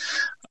half.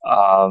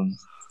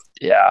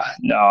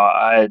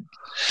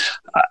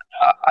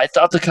 I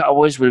thought the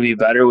Cowboys would be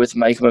better with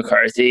Mike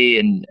McCarthy,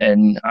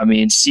 and I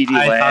mean,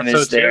 CeeDee Lamb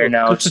is there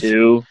now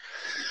too.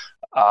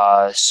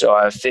 So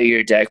I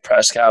figured Dak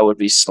Prescott would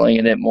be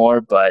slinging it more,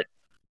 but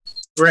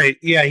right,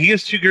 yeah, he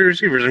has two good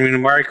receivers. I mean,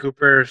 Amari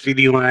Cooper,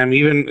 CeeDee Lamb,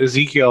 even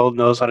Ezekiel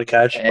knows how to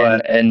catch.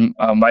 And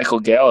Michael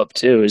Gallup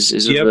too is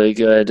a really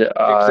good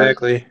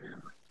exactly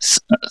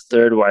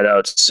third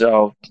wideout.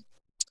 So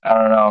I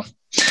don't know.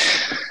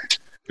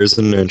 Here's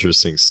an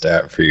interesting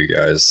stat for you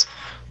guys.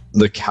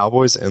 The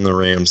Cowboys and the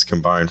Rams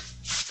combined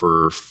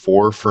for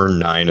 4 for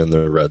 9 in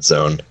the red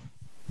zone.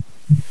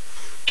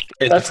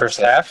 In the first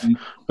half?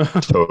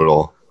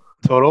 Total.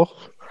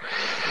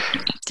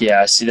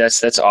 Yeah, see,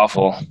 that's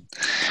awful.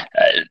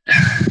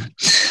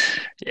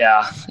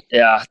 Yeah,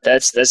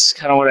 that's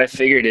kind of what I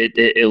figured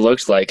it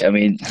looked like. I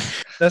mean,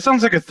 that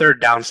sounds like a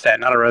third down stat,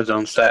 not a red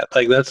zone stat.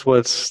 Like, that's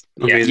what's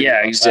amazing.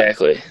 Yeah,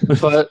 exactly.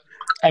 But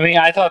I mean,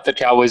 I thought the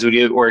Cowboys would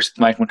get worse with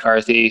Mike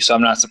McCarthy, so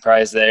I'm not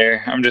surprised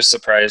there. I'm just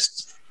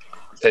surprised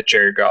that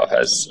Jared Goff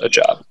has a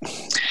job.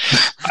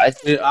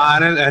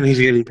 And he's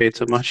getting paid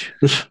so much.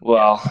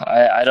 Well,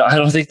 I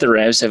don't think the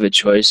Rams have a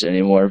choice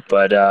anymore.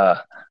 But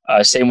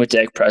same with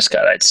Dak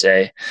Prescott, I'd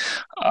say.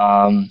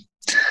 What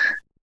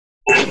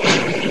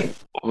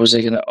was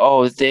I gonna?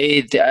 Oh, I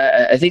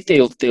think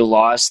they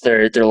lost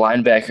their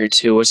linebacker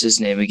too. What's his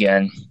name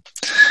again?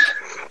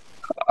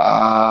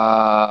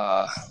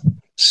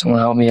 Someone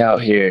help me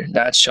out here.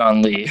 Not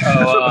Sean Lee.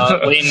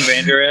 Leighton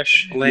Vander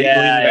Esch. Leighton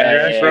Vander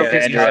Esch broke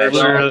his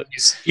collarbone.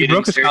 He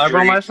broke his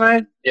collarbone last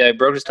night? Yeah, he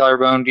broke his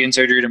collarbone, getting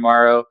surgery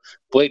tomorrow.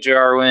 Blake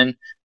Jarwin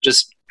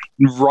just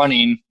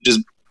running, just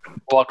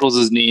buckles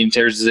his knee and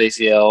tears his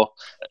ACL.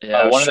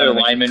 Yeah, one of their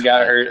linemen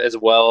got hurt as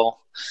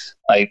well.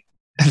 Like,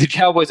 the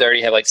Cowboys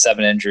already have like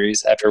 7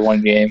 injuries after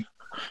one game.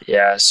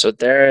 Yeah, so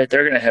they're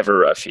going to have a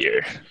rough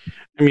year.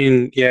 I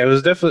mean, yeah, it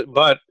was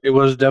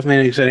definitely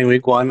an exciting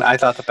week one. I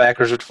thought the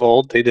Packers would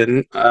fold. They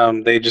didn't.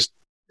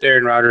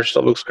 Aaron Rodgers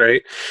still looks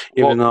great,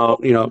 even though,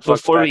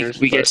 before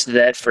we get to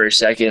that for a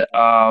second,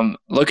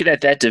 looking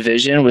at that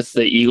division with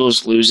the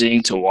Eagles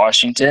losing to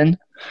Washington,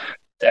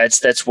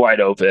 that's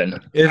wide open.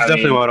 It's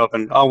definitely wide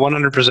open. Oh,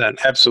 100%.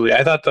 Absolutely.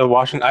 I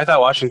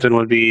thought Washington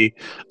would be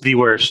the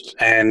worst,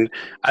 and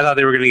I thought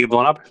they were going to get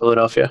blown up by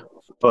Philadelphia,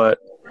 but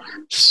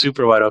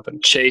super wide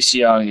open. Chase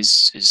Young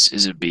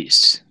is a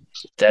beast.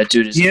 That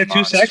dude is. He had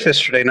 2 sacks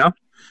yesterday, no?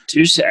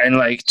 2 and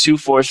like 2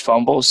 forced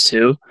fumbles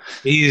too.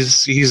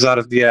 He's out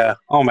of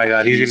Oh my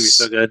god, he's gonna be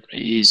so good.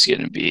 He's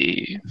gonna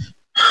be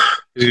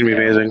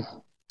amazing.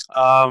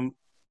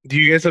 Do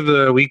you guys have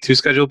the week 2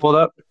 schedule pulled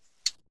up?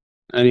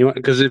 Anyone?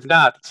 Because if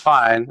not, it's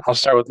fine. I'll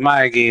start with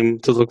my game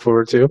to look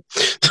forward to.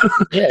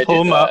 Yeah,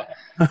 pull them up.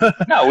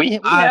 No, we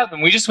have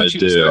them. We just want you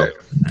to start.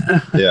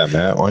 Yeah,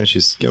 Matt, why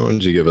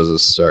don't you give us a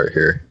start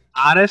here?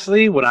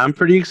 Honestly, what I'm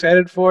pretty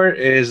excited for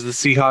is the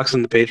Seahawks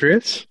and the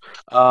Patriots.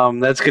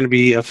 That's going to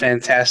be a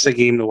fantastic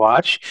game to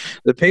watch.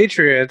 The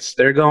Patriots,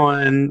 they're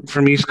going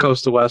from East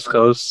Coast to West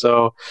Coast,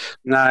 so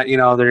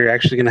they're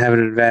actually going to have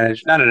an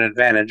advantage. Not an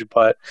advantage,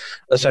 but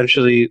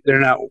essentially they're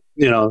not,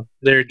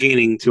 they're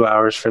gaining 2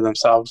 hours for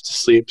themselves to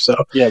sleep. So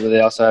yeah, but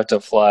they also have to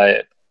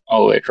fly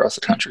all the way across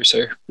the country,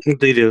 sir.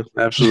 They do,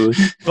 absolutely.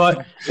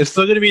 But it's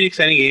still going to be an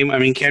exciting game. I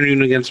mean, Cam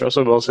Newton against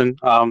Russell Wilson.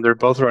 They're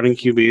both running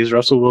QBs.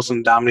 Russell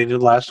Wilson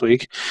dominated last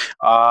week.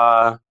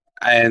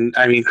 And,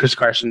 I mean, Chris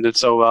Carson did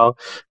so well.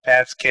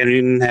 Cam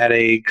Newton had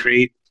a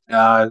great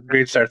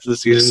start to the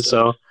season.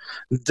 So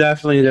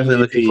definitely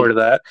looking forward to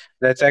that.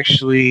 That's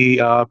actually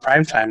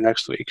prime time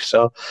next week.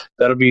 So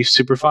that'll be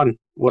super fun.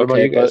 What about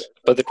you guys?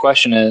 But the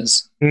question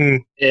is,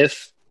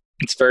 if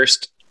it's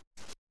first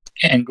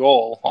and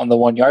goal on the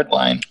 1 yard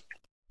line,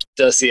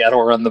 does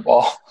Seattle run the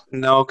ball?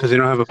 No, because they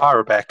don't have a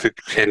power back to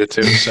hand it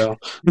to. So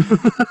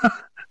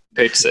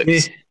page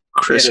 6.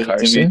 Chris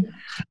Carson.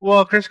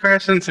 Well, Chris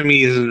Carson to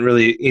me isn't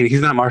really. He's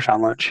not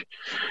Marshawn Lynch.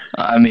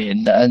 I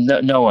mean,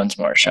 no one's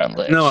Marshawn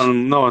Lynch. No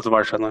one's a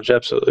Marshawn Lynch,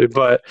 absolutely.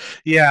 But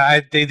yeah,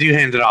 they do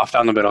hand it off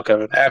down the middle,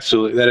 Kevin.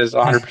 Absolutely, that is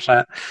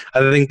 100%. I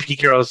think Pete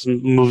Carroll's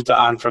moved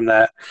on from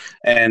that,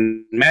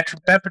 and Matt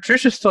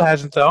Patricia still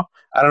hasn't though.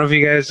 I don't know if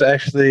you guys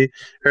actually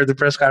heard the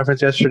press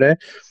conference yesterday.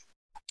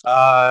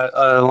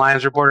 A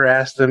Lions reporter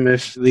asked him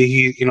if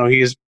he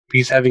is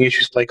he's having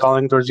issues play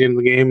calling towards the end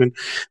of the game, and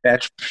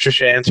Matt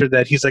Patricia answered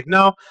that he's like,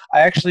 no,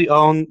 I actually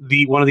own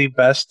one of the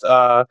best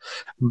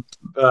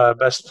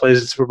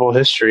plays in Super Bowl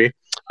history.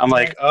 I'm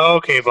like,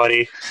 okay,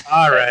 buddy.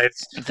 All right.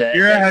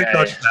 You're a head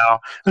coach now.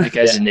 That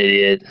guy's an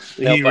idiot.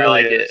 He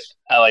really is.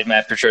 I like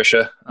Matt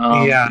Patricia.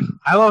 Yeah,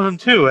 I love him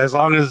too. As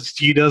long as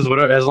he does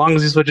whatever, as long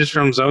as he switches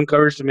from zone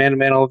coverage to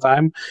man-to-man all the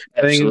time,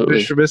 I think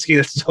Mr. Trubisky,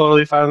 that's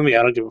totally fine with me.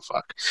 I don't give a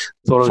fuck.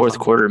 Totally Fourth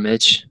quarter,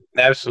 Mitch.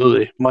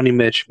 Absolutely. Money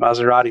Mitch,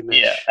 Maserati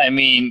Mitch. Yeah, I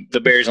mean,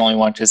 the Bears only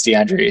won because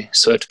DeAndre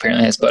Swift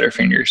apparently has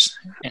butterfingers.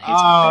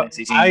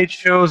 I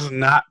chose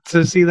not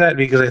to see that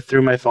because I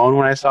threw my phone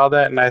when I saw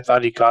that, and I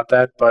thought he caught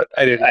that, but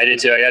I didn't. I did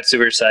too. I got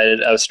super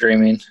excited. I was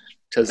streaming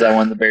because I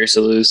wanted the Bears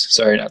to lose.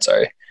 Sorry, not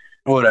sorry.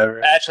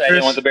 Whatever. Actually, I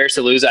didn't want the Bears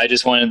to lose. I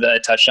just wanted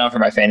the touchdown for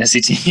my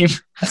fantasy team.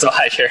 That's all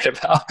I cared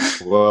about.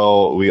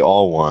 Well, we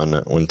all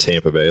won when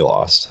Tampa Bay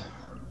lost.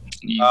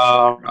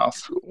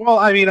 Well,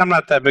 I mean, I'm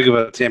not that big of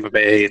a Tampa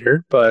Bay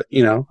hater, but,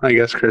 I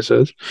guess Chris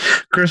is.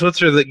 Chris, what's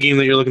the game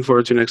that you're looking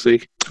forward to next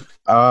week?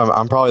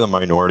 I'm probably the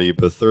minority,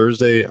 but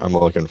Thursday, I'm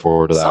looking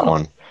forward to that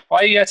one.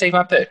 Why you got to take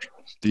my pick?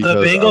 Because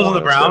the Bengals and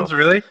the Browns,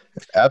 really?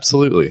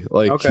 Absolutely.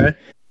 Okay.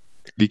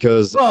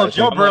 Because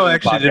Joe Burrow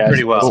actually did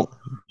pretty well.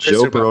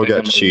 Joe Burrow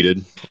got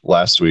cheated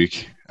last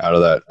week out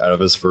of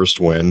his first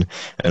win,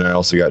 and I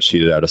also got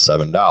cheated out of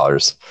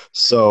 $7.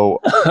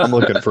 So I'm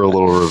looking for a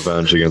little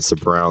revenge against the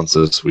Browns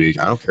this week.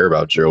 I don't care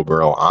about Joe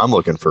Burrow. I'm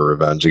looking for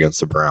revenge against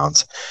the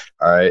Browns.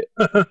 All right.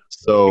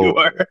 So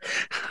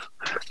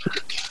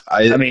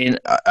I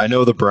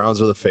know the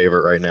Browns are the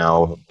favorite right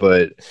now,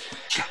 but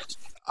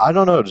I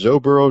don't know. Joe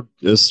Burrow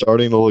is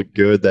starting to look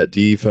good. That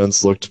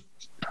defense looked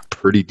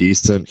pretty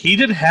decent. He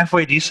did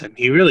halfway decent.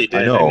 He really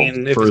did. I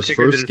know. For his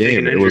first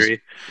game, it was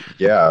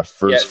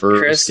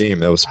first game,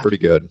 that was pretty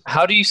good.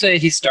 How do you say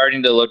he's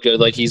starting to look good?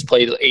 Like he's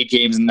played 8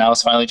 games and now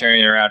it's finally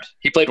turning around.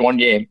 He played 1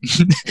 game.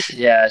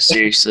 Yeah,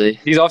 seriously.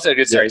 He's off to a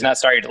good start. He's not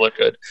starting to look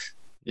good.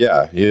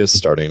 Yeah, he is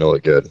starting to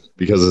look good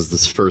because it's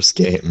this first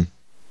game.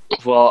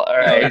 Well, all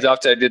right. He's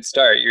off to a good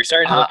start. You're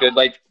starting to look good.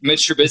 Like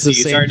Mitch Trubisky,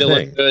 you started to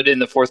look good in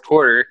the fourth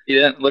quarter. He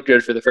didn't look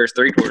good for the first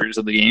 3 quarters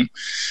of the game.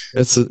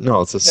 It's the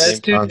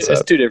same concept.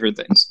 It's 2 different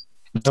things.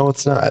 No,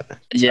 it's not.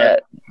 Yeah.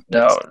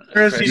 No.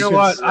 Chris, you know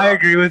what? I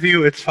agree with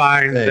you. It's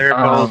fine. Hey,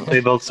 they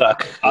both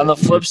suck. On the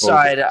flip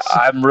side,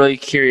 I'm really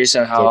curious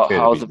on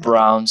how the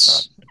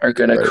Browns are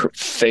going to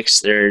fix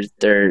their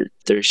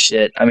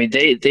shit. I mean,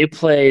 they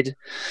played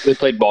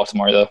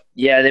Baltimore though.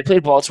 Yeah, they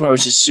played Baltimore,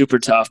 which is super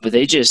tough, but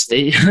they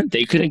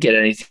couldn't get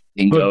anything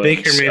going. But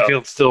Baker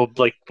Mayfield still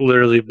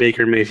literally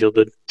Baker Mayfield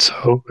did.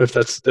 So if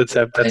that's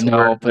I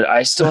know, but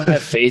I still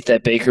have faith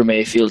that Baker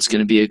Mayfield's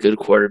going to be a good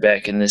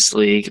quarterback in this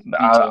league.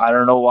 I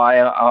don't know why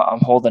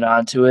I'm holding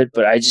on to it,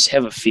 but I just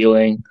have a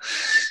feeling.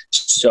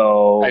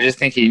 So I just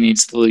think he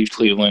needs to leave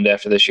Cleveland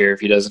after this year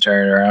if he doesn't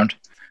turn it around.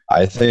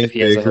 I think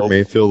Baker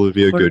Mayfield would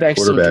be a good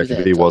quarterback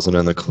if he wasn't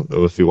on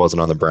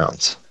the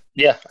Browns.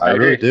 Yeah, I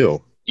really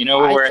do. You know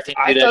where I think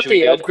I thought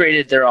they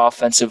upgraded their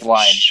offensive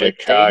line.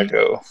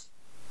 Chicago.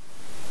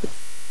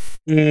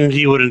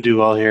 He wouldn't do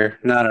well here.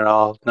 Not at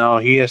all. No,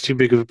 he has too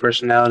big of a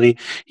personality.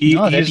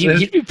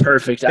 He'd be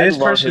perfect. His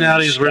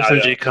personality is worse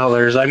than Jay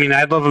Cutler's. I mean,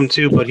 I'd love him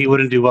too, but he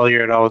wouldn't do well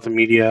here at all with the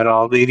media at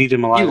all. They need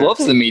him a lot. He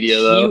loves the media,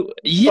 though.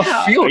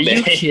 Are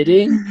you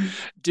kidding?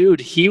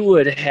 Dude, he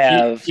would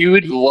have... He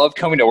would love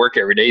coming to work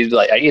every day. He'd be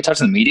like, I get to touch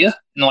the media?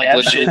 And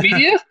legit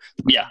media?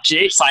 Yeah.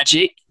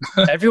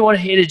 Everyone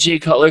hated Jay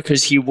Cutler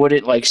because he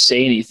wouldn't,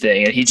 say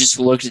anything, and he just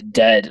looked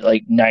dead,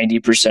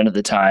 90% of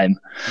the time.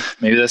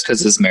 Maybe that's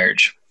because of his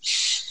marriage.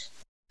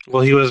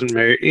 Well, he wasn't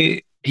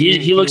married.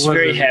 He looks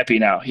very happy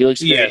now. He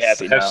looks very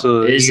happy now.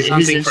 Absolutely. His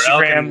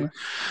Instagram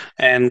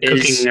and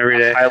cooking every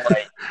day.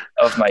 Highlight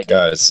of my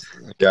day.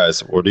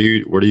 Guys, what are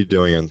you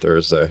doing on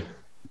Thursday?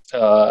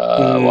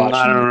 Watching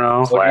I don't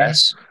know.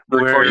 Class.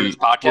 We're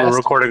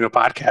recording a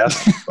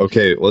podcast.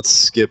 Okay, let's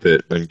skip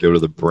it and go to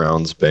the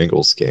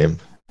Browns-Bengals game.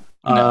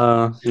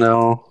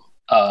 No.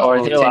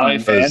 Are they allowing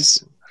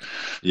fans?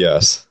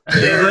 Yes.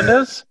 England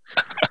is?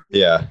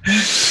 Yeah.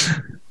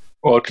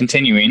 Well,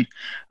 continuing.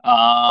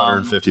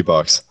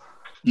 $150.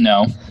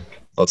 No.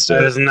 Let's do that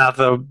it. That is not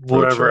the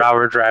whatever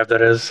hour drive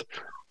that is.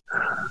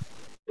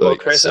 Well,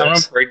 Chris, I'm going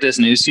to break this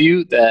news to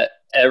you that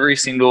every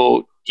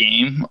single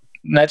game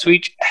next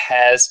week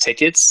has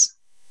tickets,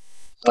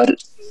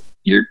 but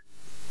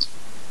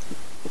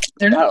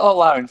they're not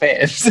allowing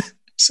fans.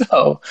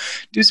 So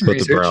do some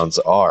research. But the Browns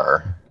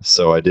are.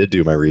 So I did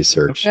do my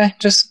research. Okay,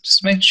 just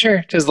making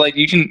sure. Because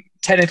you can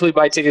technically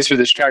buy tickets for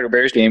the Chicago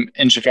Bears game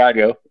in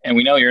Chicago, and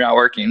we know you're not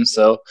working,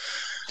 so.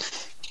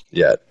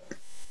 Yet.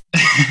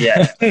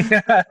 Yeah.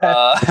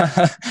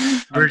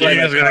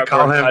 Virginia's going to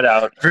call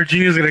him.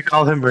 Virginia's going to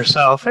call him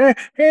herself.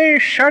 Hey,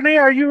 Shani,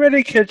 are you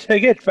ready to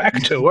get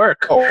back to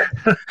work?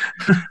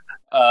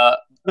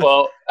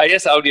 Well, I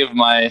guess I'll give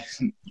my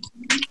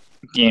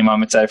game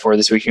I'm excited for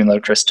this week, even though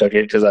Chris took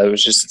it because I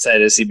was just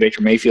excited to see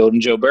Baker Mayfield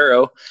and Joe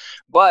Burrow.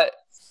 But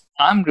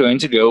I'm going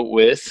to go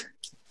with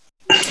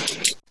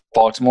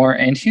Baltimore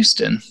and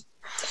Houston.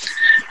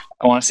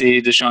 I want to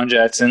see Deshaun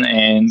Jackson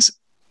and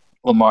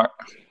Lamar.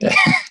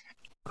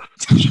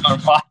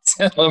 Deshaun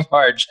Watson,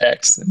 Lamar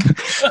Jackson.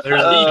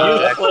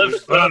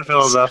 Put on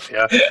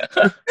Philadelphia.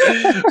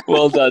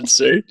 Well done,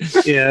 sir.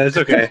 Yeah, it's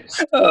okay.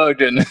 Oh,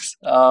 goodness.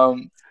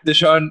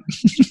 Deshaun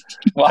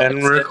Watson.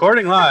 And we're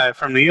recording live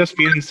from the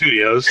ESPN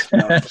studios.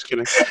 No, I'm just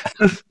kidding.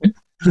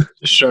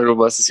 Struggle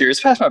bus is here.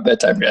 It's past my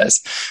bedtime,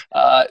 guys.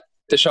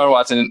 Deshaun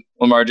Watson,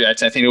 Lamar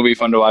Jackson. I think it'll be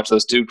fun to watch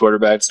those two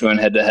quarterbacks going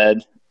head to head.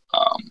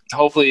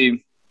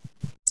 Hopefully,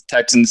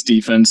 Texans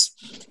defense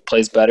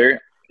plays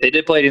better. They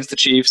did play against the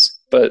Chiefs,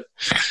 but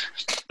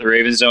the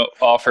Ravens don't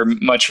offer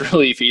much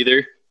relief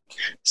either.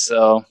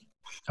 So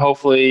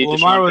hopefully,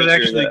 Lamar was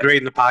actually great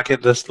in the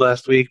pocket this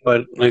last week,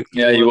 but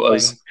he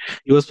was.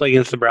 He was playing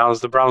against the Browns.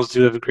 The Browns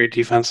do have a great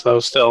defense, though.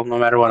 Still, no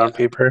matter what on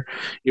paper,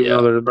 even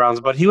though they're the Browns,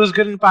 but he was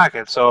good in the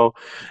pocket, so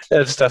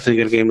it's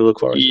definitely a good game to look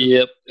forward to.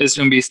 Yep, it's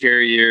going to be a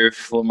scary year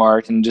if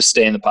Lamar can just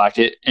stay in the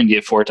pocket and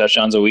get 4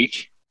 touchdowns a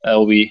week. That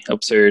will be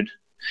absurd.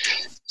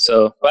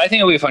 So, but I think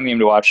it'll be a fun game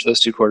to watch. Those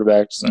two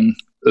quarterbacks and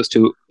those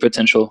two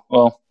potential.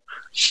 Well,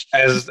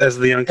 as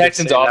the young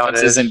Texans'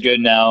 offense isn't good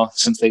now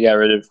since they got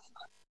rid of.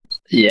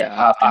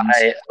 Yeah,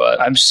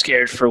 I'm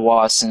scared for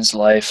Watson's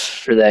life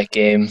for that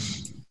game.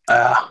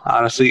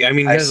 Honestly, I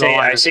mean, I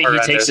say he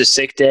takes a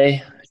sick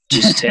day.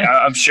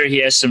 I'm sure he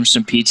has some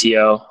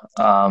PTO.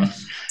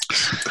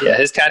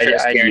 His contract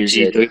is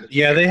guaranteed.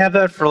 Yeah, they have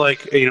that for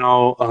like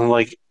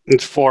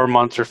 4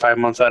 months or 5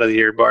 months out of the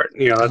year, Bart.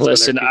 That's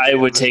listen, I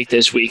would take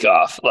this week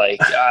off. Like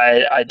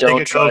I don't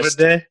take a COVID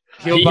day.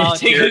 He'll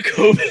volunteer. Take a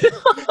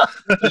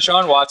COVID.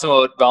 Deshaun Watson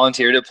will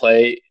volunteer to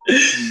play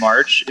in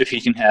March if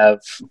he can have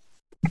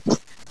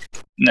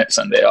next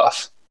Sunday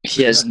off.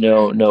 He has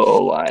no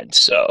O-line,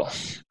 so.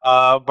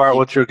 Bart,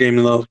 what's your game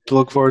to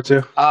look forward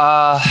to?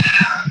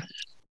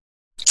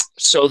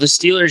 So the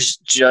Steelers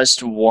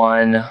just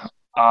won.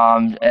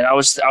 And I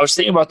was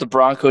thinking about the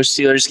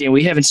Broncos-Steelers game.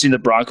 We haven't seen the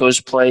Broncos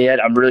play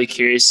yet. I'm really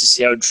curious to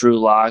see how Drew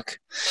Lock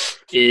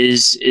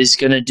is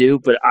gonna do.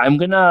 But I'm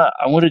gonna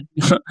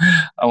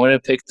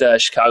pick the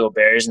Chicago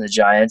Bears and the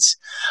Giants.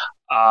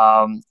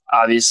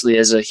 Obviously,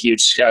 as a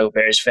huge Chicago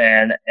Bears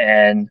fan,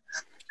 and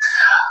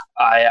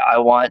I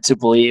want to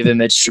believe in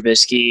Mitch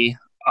Trubisky.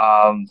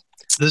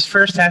 This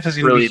first half is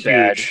going to really be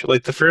huge. Bad.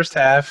 Like the first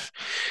half,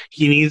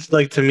 he needs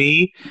to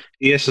me,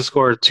 he has to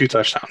score 2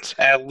 touchdowns,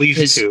 at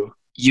least 2.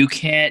 You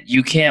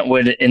can't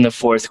win in the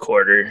fourth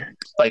quarter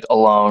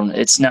alone.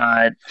 It's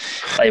not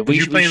like we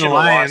should have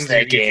lost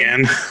that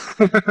game.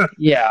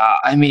 Yeah,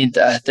 I mean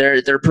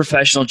they're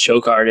professional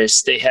choke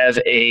artists. They have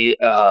they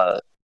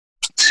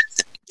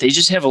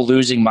just have a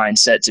losing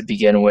mindset to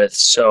begin with.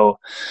 So,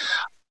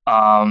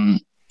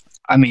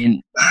 I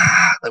mean,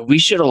 we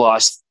should have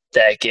lost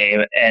that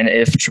game. And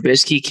if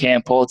Trubisky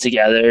can't pull it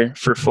together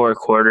for 4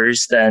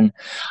 quarters, then,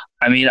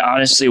 I mean,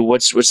 honestly,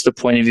 what's the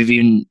point of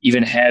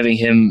even having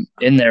him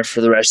in there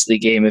for the rest of the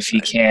game if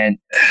he can't?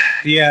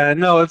 Yeah,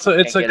 no, it's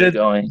a good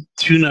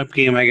tune-up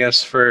game, I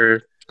guess,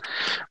 for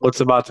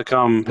what's about to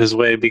come his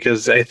way,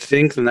 because I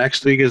think the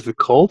next week is the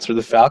Colts or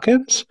the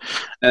Falcons,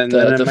 and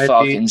then it might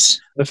Falcons.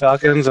 be the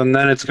Falcons, and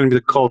then it's going to be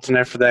the Colts, and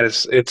after that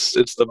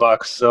it's the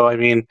Bucks. So I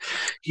mean,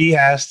 he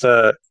has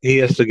to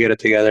get it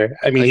together.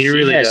 I mean, he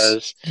really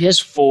does. He has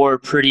 4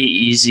 pretty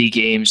easy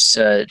games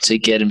to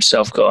get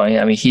himself going.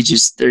 I mean, he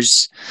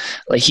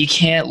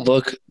can't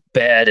look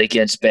bad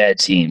against bad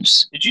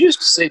teams. Did you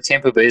just say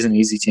Tampa Bay is an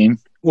easy team?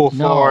 Well,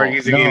 4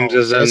 easy games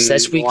is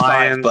that's week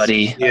Lions, 5,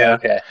 buddy. Yeah.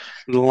 Okay.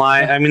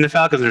 I mean, the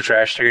Falcons are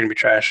trash. They're going to be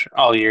trash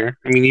all year.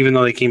 I mean, even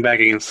though they came back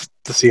against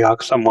the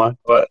Seahawks somewhat,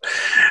 but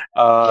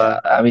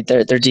I mean,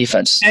 their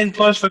defense. And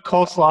plus, the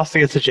Colts lost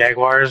against the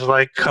Jaguars.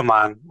 Like, come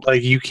on,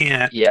 you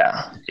can't.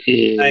 Yeah.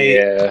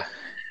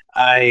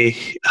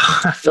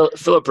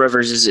 Philip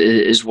Rivers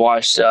is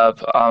washed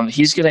up.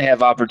 He's going to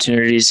have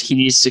opportunities. He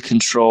needs to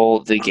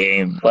control the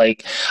game.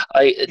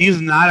 He's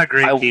not a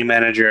great game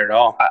manager at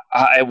all.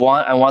 I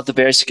want the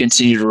Bears to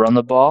continue to run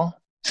the ball,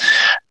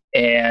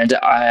 and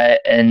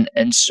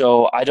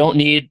so I don't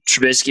need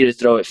Trubisky to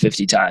throw it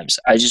 50 times.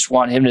 I just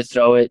want him to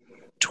throw it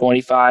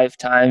 25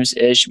 times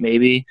ish,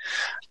 maybe,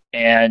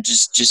 and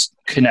just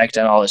connect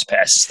on all his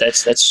passes.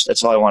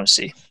 That's all I want to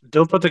see.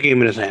 Don't put the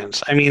game in his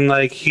hands. I mean,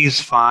 he's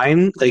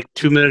fine.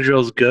 2-minute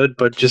drill is good,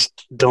 but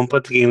just don't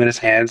put the game in his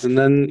hands, and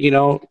then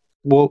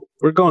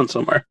we're going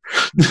somewhere.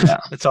 Yeah.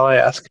 That's all I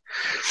ask.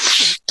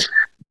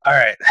 All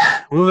right,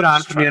 moving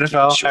on from the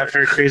NFL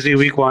after crazy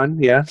week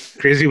 1. Yeah,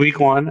 crazy week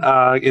 1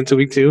 into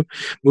week 2.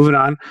 Moving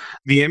on,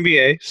 the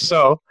NBA.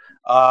 So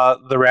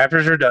the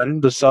Raptors are done.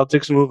 The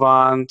Celtics move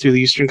on to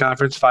the Eastern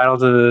Conference Final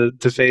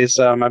to face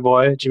my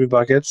boy Jimmy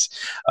Buckets,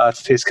 to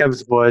face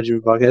Kevin's boy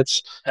Jimmy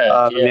Buckets.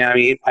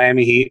 The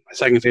Miami Heat, my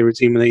second favorite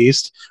team in the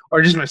East,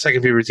 or just my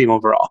second favorite team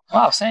overall.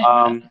 Wow,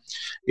 same.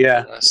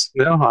 Yeah,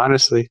 no,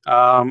 honestly.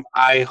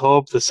 I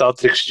hope the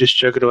Celtics just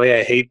choke it away.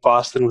 I hate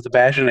Boston with a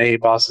passion. I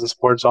hate Boston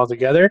sports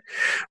altogether.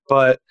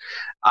 But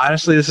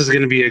honestly, this is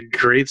going to be a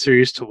great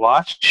series to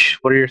watch.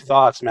 What are your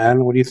thoughts,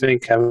 man? What do you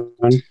think, Kevin?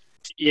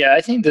 Yeah,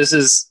 I think this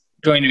is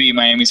going to be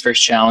Miami's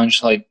first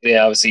challenge. They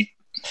obviously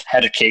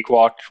had a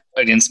cakewalk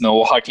against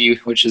Milwaukee,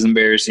 which is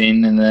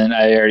embarrassing. And then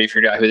I already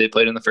forgot who they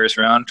played in the first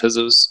round because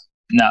it was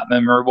not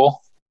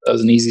memorable. That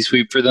was an easy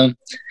sweep for them.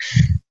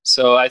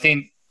 So I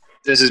think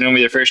this is going to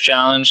be their first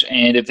challenge.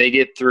 And if they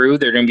get through,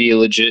 they're going to be a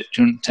legit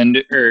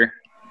contender. Or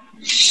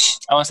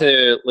I won't say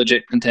they're a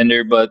legit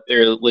contender, but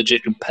they're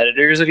legit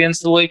competitors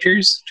against the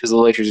Lakers because the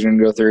Lakers are going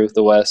to go through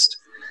the West.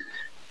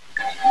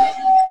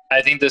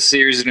 I think this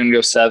series is going to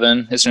go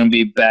 7. It's going to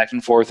be back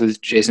and forth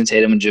with Jason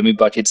Tatum and Jimmy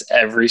buckets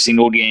every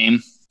single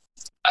game.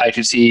 I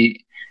could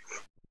see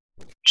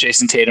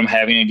Jason Tatum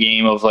having a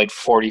game of like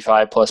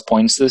 45-plus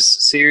points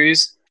this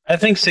series. I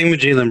think same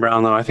with Jaylen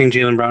Brown, though. I think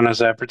Jaylen Brown has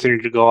the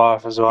opportunity to go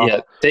off as well. Yeah,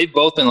 they've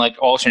both been like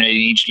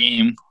alternating each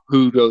game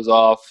who goes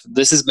off.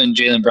 This has been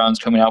Jaylen Brown's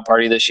coming out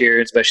party this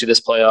year, especially this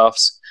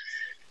playoffs.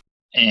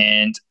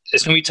 And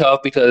it's going to be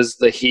tough because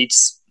the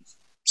Heat's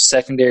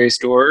secondary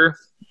scorer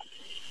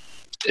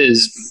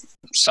is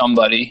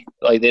somebody.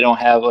 Like, they don't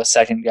have a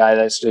second guy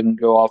that's going to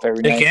go off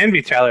every night. It can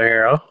be Tyler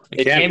Hero.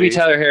 It can be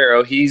Tyler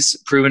Hero. He's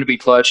proven to be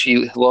clutch.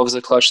 He loves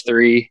a clutch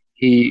 3.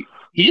 He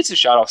gets a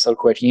shot off so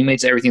quick. He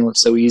makes everything look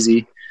so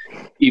easy,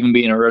 even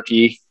being a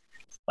rookie.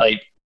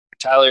 Like,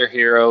 Tyler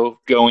Hero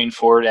going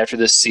forward after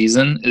this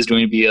season is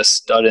going to be a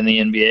stud in the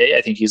NBA.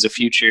 I think he's a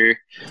future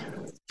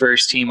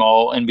first-team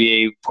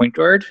All-NBA point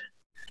guard.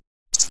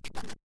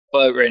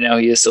 But right now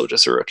he is still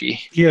just a rookie.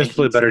 He has to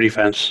play better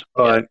defense,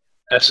 but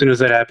as soon as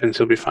that happens,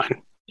 he'll be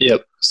fine.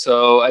 Yep.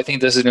 So I think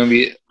this is going to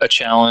be a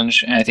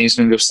challenge, and I think it's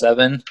going to go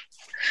 7.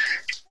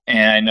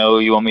 And I know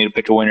you want me to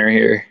pick a winner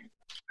here.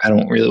 I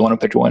don't really want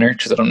to pick a winner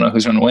because I don't know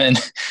who's going to win.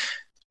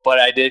 But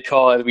I did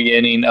call at the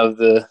beginning of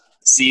the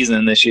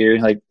season this year,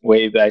 like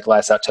way back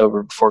last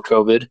October before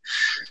COVID,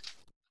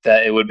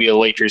 that it would be a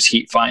Lakers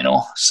Heat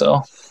final. So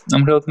I'm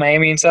going to go with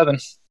Miami in 7.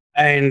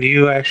 And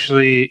you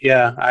actually,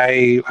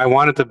 I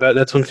wanted to bet.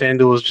 That's when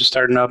FanDuel was just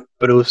starting up,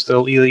 but it was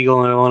still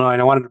illegal in Illinois.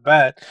 And I wanted to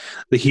bet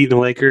the Heat and the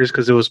Lakers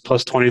because it was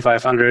plus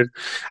 2,500,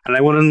 and I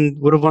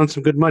would have won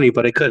some good money,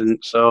 but I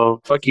couldn't.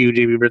 So fuck you,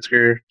 JB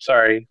Britzker.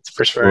 Sorry, it's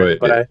for sure.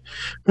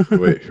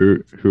 Wait,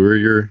 who are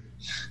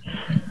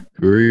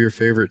your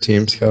favorite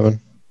teams, Kevin?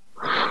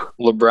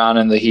 LeBron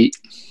and the Heat.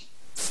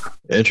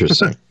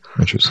 Interesting.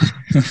 Okay,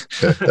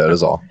 that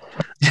is all.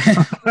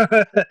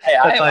 Hey,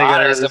 I'm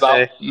honest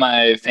about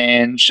my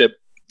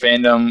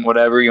fandom,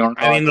 whatever you want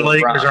to call it. I mean, the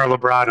Lakers are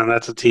LeBron, and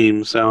that's a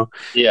team, so...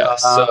 Yeah,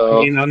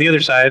 so... I mean, on the other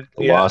side...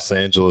 Los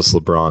Angeles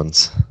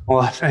LeBrons.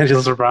 Los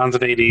Angeles LeBrons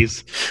and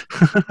ADs.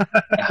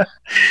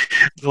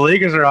 The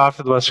Lakers are off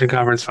to the Western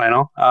Conference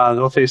Final.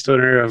 They'll face the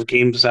winner of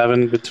Game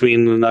 7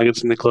 between the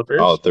Nuggets and the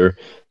Clippers. Oh, they're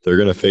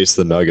going to face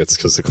the Nuggets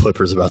because the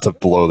Clippers are about to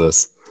blow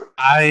this.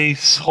 I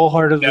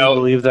wholeheartedly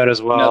believe that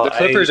as well. No, the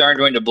Clippers aren't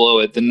going to blow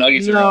it. The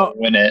Nuggets are going to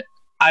win it.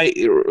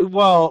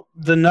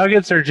 The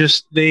Nuggets are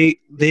just they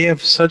have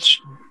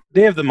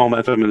the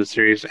momentum in the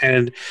series,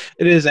 and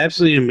it is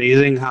absolutely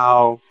amazing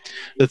how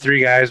the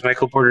 3 guys,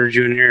 Michael Porter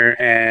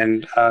Jr.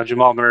 and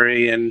Jamal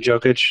Murray and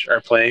Jokic,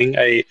 are playing.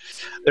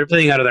 They're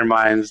playing out of their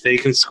minds. They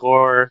can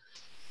score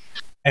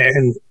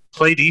and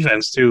play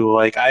defense too.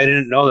 Like, I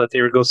didn't know that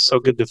they would go so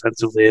good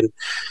defensively, and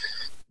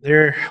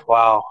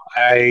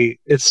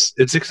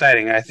it's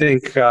exciting. I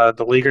think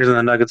the Lakers and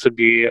the Nuggets would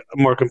be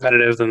more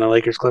competitive than the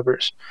Lakers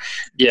Clippers.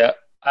 Yeah,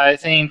 I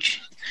think.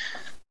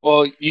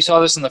 Well, you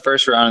saw this in the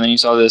first round, and then you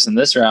saw this in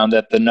this round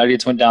that the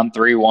Nuggets went down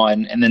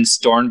 3-1 and then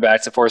stormed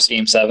back to force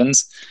Game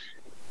 7s.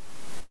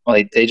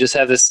 Like, they just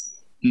have this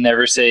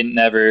never say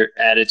never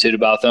attitude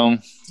about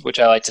them, which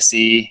I like to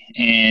see.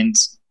 And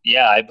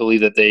yeah, I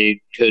believe that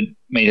they could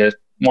make a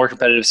more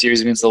competitive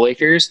series against the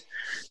Lakers.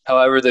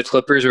 However, the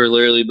Clippers were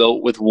literally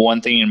built with one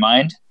thing in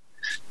mind: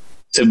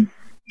 to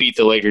beat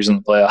the Lakers in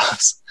the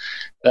playoffs.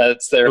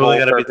 That's their whole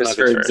purpose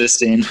for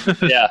existing.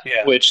 Yeah,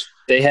 which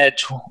they had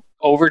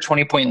over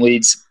 20-point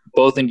leads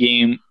both in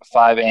Game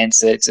 5 and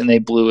 6, and they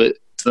blew it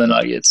to the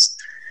Nuggets.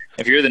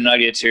 If you're the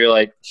Nuggets, you're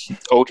like,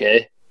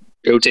 okay,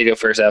 go take a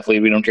first-half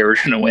lead. We don't care. We're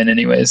going to win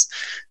anyways.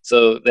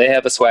 So they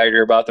have a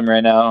swagger about them right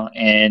now,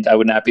 and I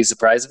would not be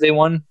surprised if they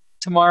won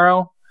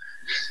tomorrow.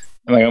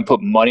 Am I going to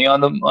put money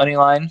on the money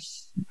line?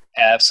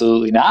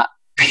 Absolutely not,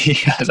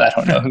 because I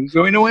don't know who's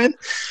going to win.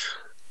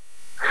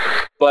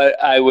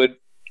 But I would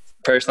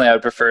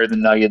prefer the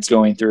Nuggets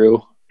going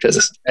through,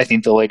 because I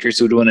think the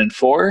Lakers would win in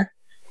 4.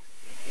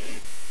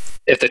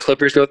 If the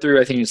Clippers go through,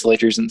 I think it's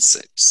Lakers in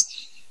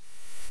 6.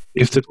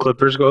 If the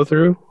Clippers go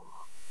through?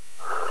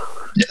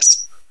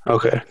 Yes.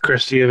 Okay.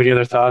 Chris, do you have any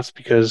other thoughts?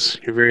 Because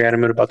you're very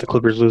adamant about the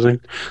Clippers losing.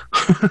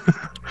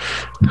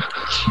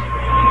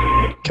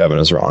 Kevin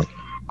is wrong.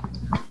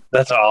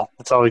 That's all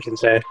we can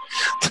say.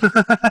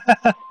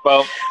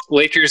 Well,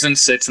 Lakers in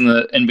 6 in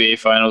the NBA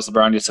Finals.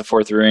 LeBron gets a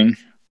 4th ring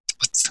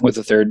with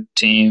the 3rd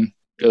team.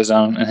 Goes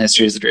down in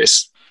history as the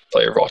greatest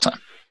player of all time.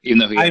 Even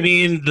though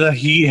the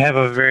Heat have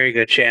a very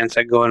good chance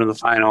at going to the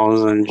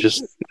finals and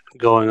just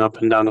going up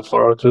and down the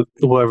floor to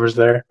whoever's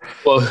there.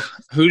 Well,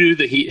 who do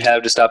the Heat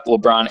have to stop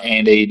LeBron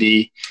and AD?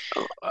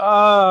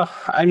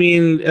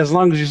 As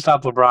long as you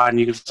stop LeBron,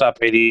 you can stop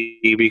AD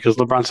because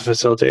LeBron's a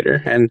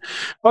facilitator, and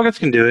Buckets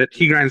can do it.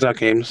 He grinds out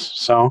games,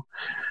 so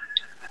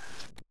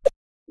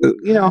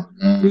You know,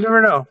 you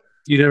never know.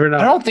 You never know.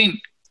 I don't think.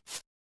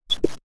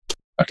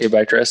 Okay,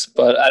 bye, Chris.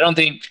 But I don't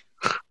think.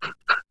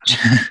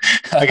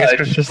 I guess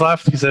Chris just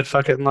left. He said,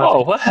 "Fuck it," and left.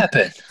 Oh, what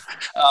happened?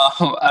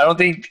 I don't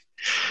think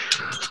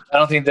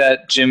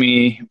that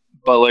Jimmy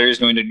Butler is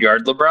going to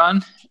guard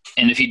LeBron.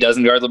 And if he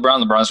doesn't guard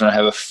LeBron, LeBron's going to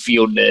have a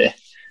field day.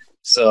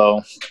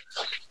 So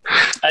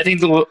I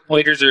think the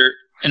Lakers are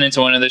in it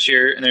to win it this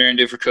year, and they're going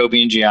to do it for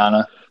Kobe and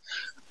Gianna.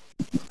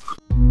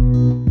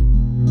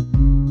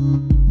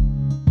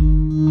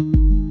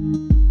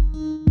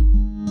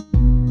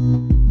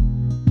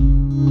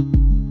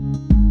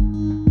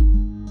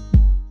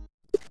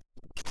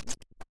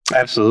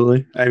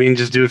 Absolutely. I mean,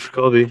 just do it for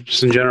Kobe,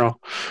 just in general.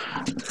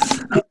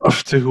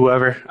 To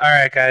whoever. All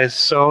right, guys.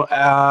 So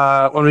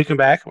when we come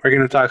back, we're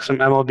going to talk some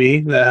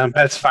MLB. The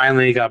Mets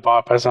finally got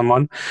bought by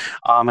someone.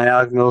 And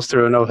Alec Mills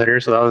threw a no-hitter,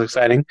 so that was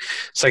exciting.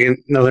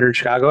 Second no-hitter in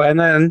Chicago. And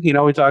then,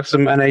 we talked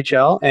some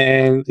NHL,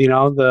 and,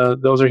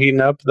 those are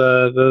heating up.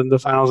 The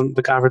finals,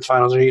 the conference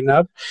finals are heating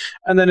up.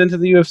 And then into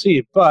the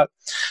UFC. But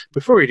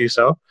before we do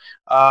so,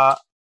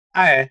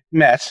 I,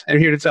 Matt, am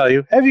here to tell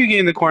you, have you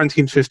gained the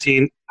Quarantine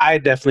 15? I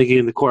definitely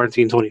gained the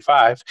Quarantine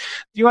 25.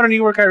 Do you want a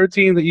new workout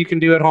routine that you can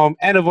do at home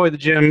and avoid the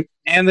gym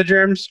and the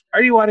germs?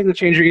 Are you wanting to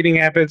change your eating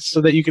habits so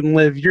that you can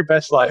live your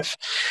best life?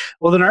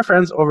 Well, then our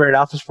friends over at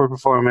Alpha Sport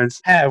Performance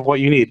have what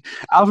you need.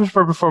 Alpha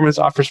Sport Performance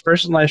offers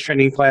personalized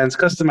training plans,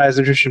 customized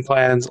nutrition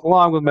plans,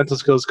 along with mental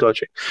skills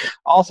coaching.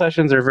 All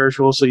sessions are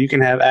virtual, so you can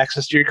have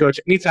access to your coach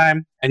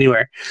anytime,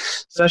 anywhere.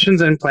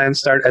 Sessions and plans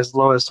start as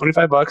low as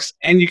 $25,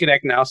 and you can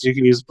act now, so you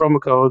can use promo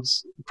code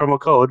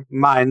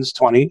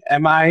MINDS20,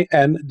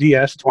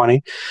 MINDS20,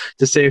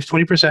 to save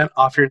 20%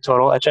 off your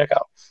total at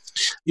checkout.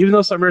 Even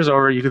though summer is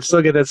over, you can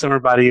still get that summer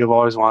body you've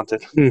always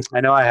wanted.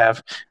 I know I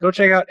have. Go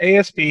check out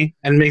ASP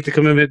and make the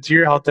commitment to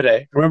your health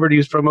today. Remember to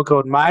use promo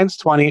code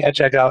MINDS20 at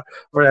checkout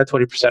for that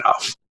 20%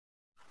 off.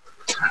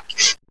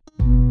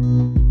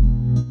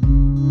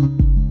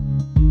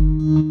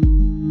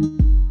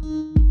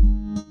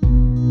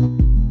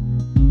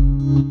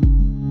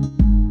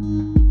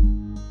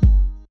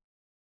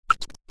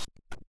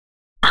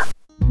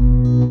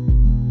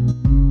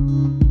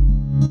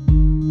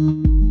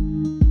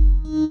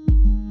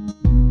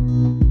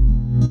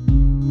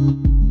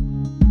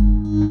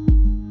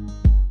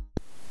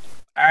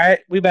 All right,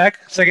 we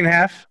back. Second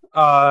half.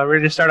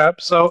 Ready to start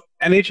up. So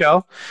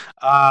NHL.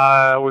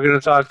 We're going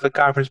to talk the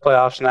conference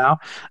playoffs now.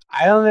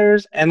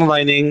 Islanders and the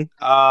Lightning.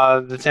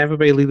 The Tampa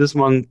Bay lead this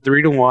one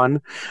 3-1.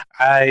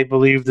 I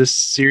believe this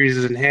series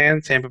is in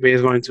hand. Tampa Bay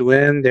is going to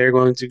win. They're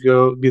going to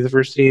go be the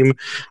first team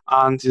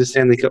on to the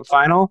Stanley Cup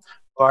final.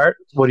 Bart,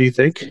 what do you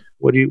think?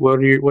 What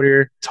are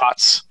your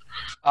thoughts?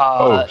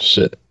 Oh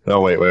shit!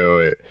 No, wait.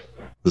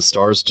 The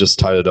Stars just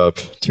tied it up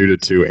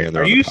 2-2, and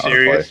they're Are you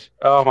serious?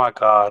 Oh my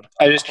god!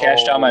 I just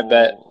cashed out my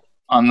bet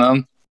on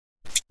them.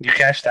 You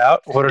cashed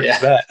out? What did you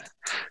bet?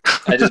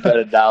 I just bet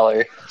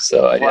 $1.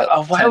 So I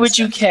got why would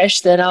you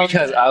cash that out?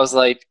 Because I was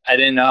like, I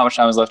didn't know how much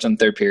time was left in the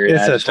third period.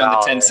 I just won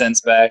the 10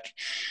 cents back.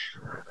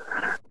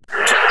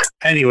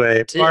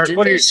 Anyway, Bart, did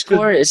they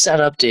score? It's not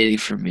updating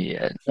for me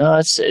yet. No,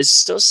 it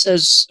still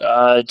says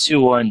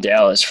 2-1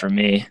 Dallas for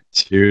me.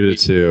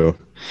 2-2.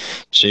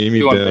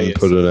 Jamie Benn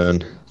put it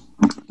in.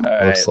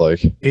 All Looks right. like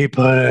he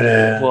put it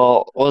in.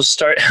 Well, we'll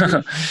starting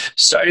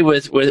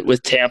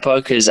with Tampa,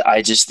 because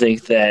I just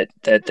think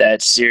that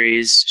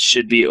series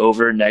should be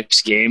over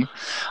next game.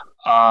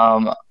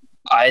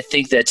 I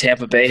think that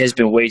Tampa Bay has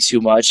been way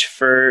too much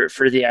for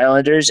the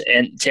Islanders,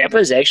 and Tampa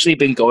has actually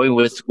been going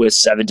with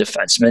 7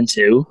 defensemen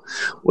too,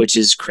 which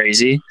is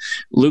crazy.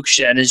 Luke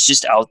Schenn is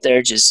just out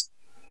there just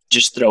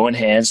throwing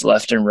hands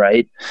left and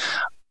right.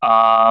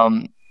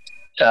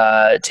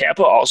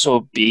 Tampa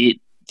also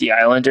beat the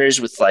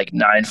Islanders with like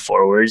 9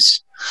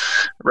 forwards,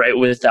 right?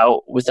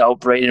 Without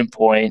Brayden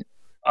Point,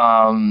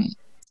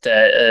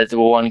 the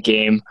one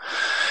game.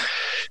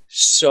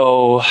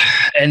 So,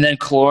 and then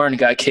Killorn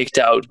got kicked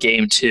out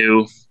game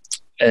 2,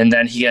 and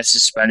then he got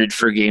suspended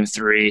for game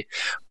 3.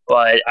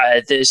 But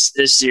this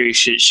series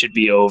should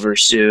be over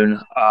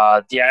soon.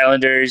 The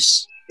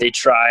Islanders, they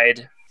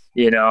tried,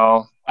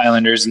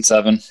 Islanders in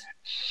 7.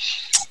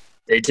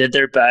 They did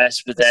their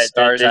best, but that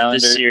Stars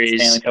Islanders the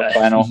series Stanley Cup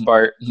final.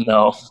 Bart,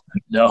 no,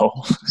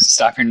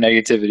 stop your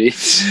negativity.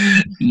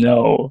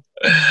 No,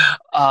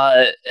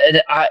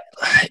 and I,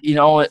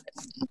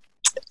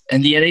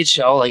 in the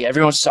NHL, like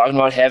everyone's talking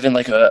about having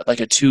like a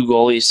 2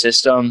 goalie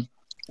system,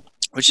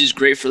 which is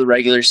great for the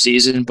regular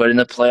season, but in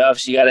the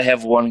playoffs, you got to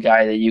have one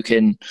guy that you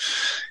can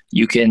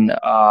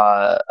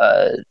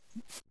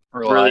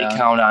really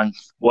count on.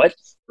 What?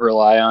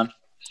 Rely on.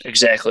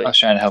 Exactly. I was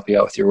trying to help you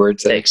out with your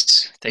words.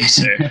 Thanks,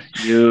 sir.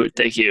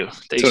 Thank you.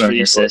 Thanks for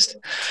the assist.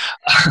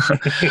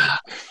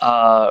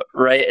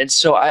 Right, and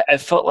so I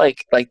felt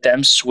like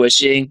them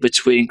switching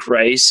between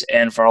Greiss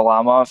and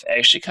Varlamov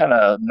actually kind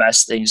of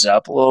messed things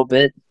up a little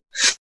bit.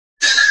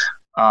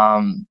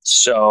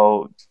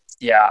 So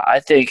yeah,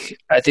 I think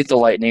the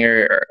Lightning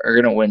are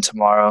going to win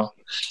tomorrow.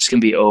 It's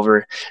going to be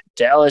over.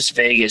 Dallas,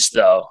 Vegas,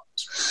 though.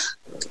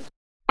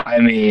 I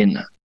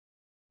mean,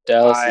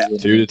 Dallas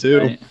is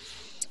 2-2. Right?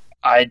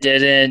 I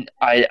didn't.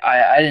 I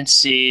didn't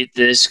see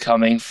this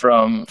coming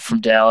from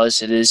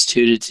Dallas. It is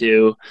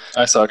 2-2.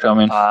 I saw it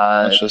coming.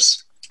 It's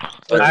just.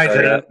 But I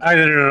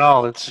didn't at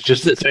all. It's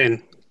just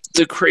insane.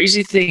 The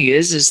crazy thing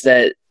is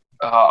that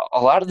a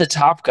lot of the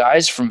top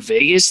guys from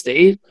Vegas,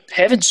 they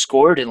haven't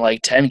scored in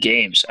like 10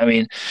 games. I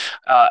mean,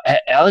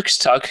 Alex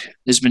Tuck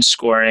has been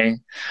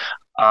scoring,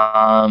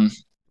 and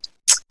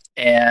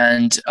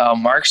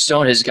Mark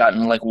Stone has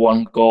gotten like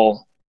 1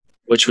 goal,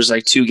 which was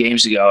like 2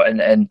 games ago.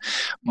 And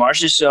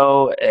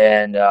Marchessault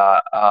and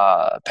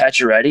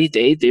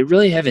Pacioretty, they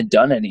really haven't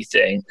done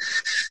anything.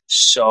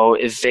 So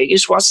if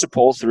Vegas wants to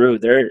pull through,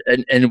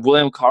 and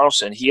William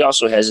Karlsson, he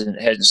also hasn't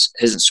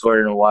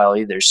scored in a while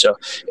either. So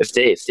if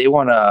they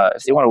want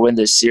to win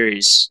this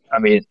series, I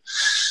mean,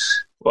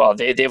 well,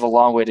 they have a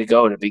long way to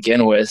go to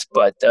begin with,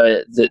 but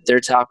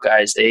their top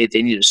guys, they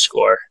need to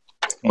score.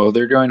 Well,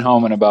 they're going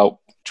home in about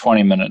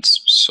 20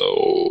 minutes.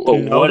 So,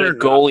 but what a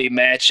goalie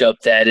matchup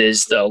that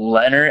is, the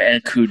Leonard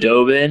and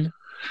Khudobin.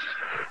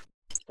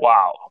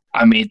 Wow.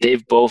 I mean,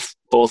 they've both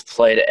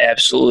played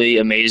absolutely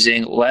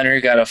amazing.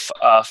 Leonard got a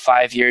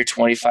 5-year,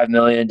 $25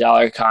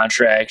 million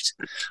contract.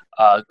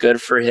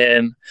 Good for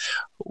him.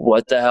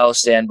 What the hell,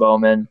 Stan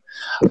Bowman?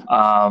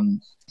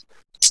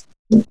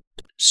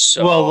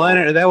 Well,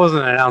 Leonard, that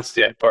wasn't announced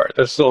yet, Bart.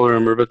 That's still a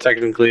rumor, but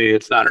technically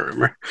it's not a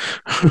rumor.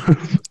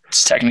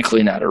 It's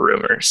technically not a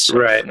rumor, so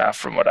right? Not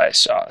from what I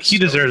saw. He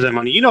deserves that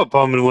money. You know,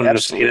 Bowman wouldn't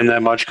have paid him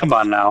that much. Come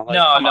on now.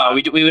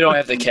 We don't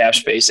have the cap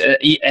space,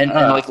 and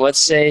like, let's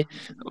say,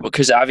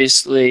 because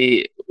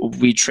obviously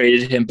we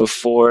traded him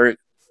before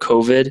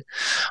COVID.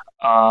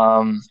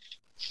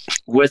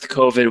 With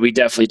COVID, we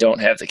definitely don't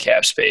have the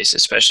cap space,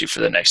 especially for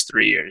the next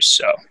 3 years.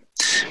 So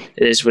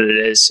it is what it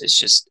is. It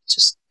just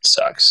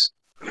sucks.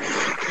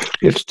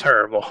 It's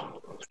terrible.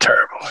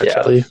 I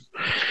tell you.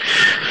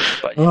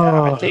 But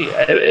I think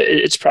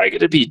it's probably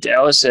going to be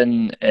Dallas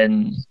and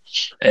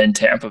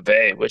Tampa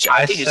Bay, which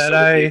I think is going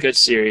to be a good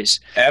series.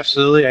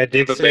 Absolutely, I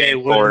did say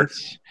it would.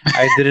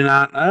 I did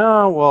not.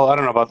 Oh well, I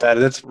don't know about that.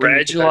 That's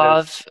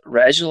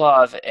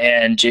Radulov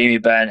and Jamie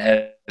Benn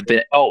have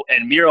been. Oh,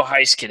 and Miro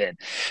Heiskanen.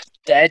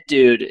 That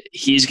dude,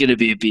 he's going to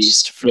be a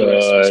beast for the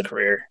rest of his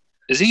career.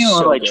 Is he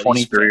only like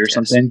 23 or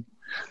something?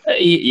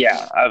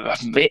 Yeah, I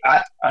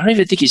don't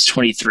even think he's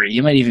 23.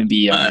 He might even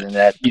be younger than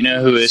that. You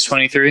know who is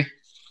 23?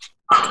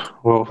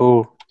 Well,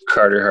 who?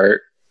 Carter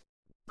Hart.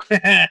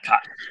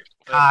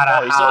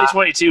 He's only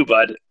 22,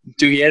 bud.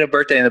 Dude, he had a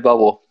birthday in the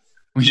bubble.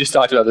 We just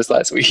talked about this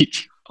last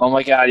week. Oh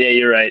my God! Yeah,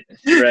 you're right.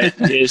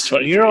 He is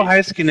 23. Miro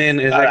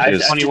Heiskanen is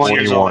actually 21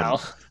 years old now.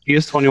 He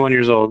is 21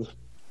 years old.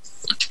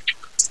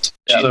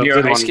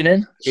 Miro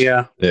Heiskanen?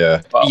 Yeah.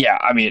 Yeah. Yeah,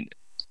 I mean,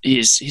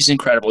 he's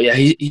incredible. Yeah,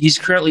 he's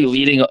currently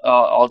leading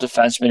all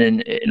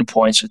defensemen in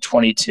points with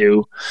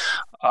 22.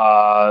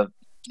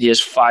 He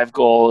has 5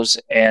 goals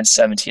and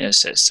 17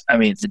 assists. I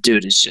mean, the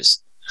dude is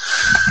just.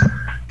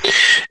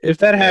 If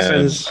that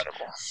happens,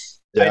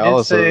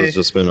 Dallas has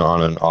just been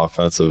on an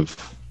offensive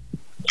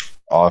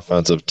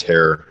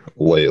tear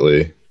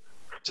lately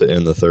to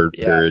end the third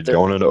period,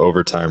 going into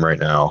overtime right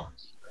now.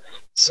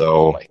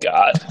 So, oh my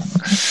God.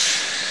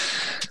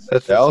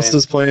 Dallas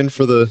is playing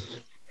for the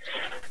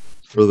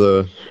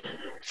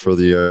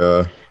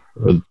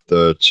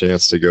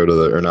chance to go to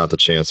the, or not the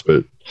chance,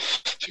 but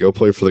to go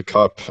play for the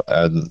cup.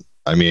 And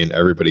I mean,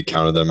 everybody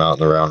counted them out in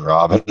the round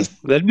robin.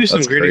 That'd be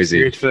some great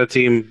experience for the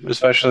team,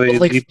 especially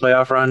the deep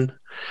playoff run.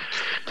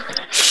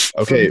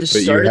 Okay, but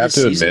you have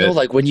to admit, though,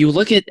 like when you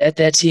look at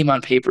that team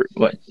on paper,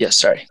 what? Yeah,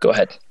 sorry, go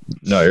ahead.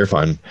 No, you're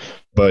fine.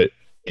 But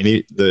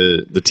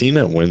the team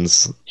that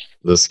wins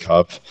this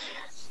cup,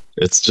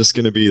 it's just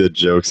going to be the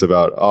jokes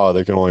about, oh,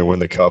 they can only win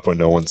the cup when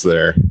no one's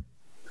there.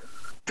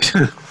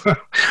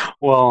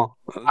 Well,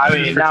 I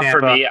mean, not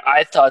for me.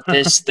 I thought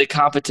the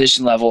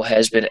competition level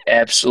has been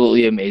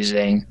absolutely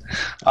amazing.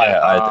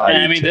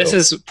 I mean, this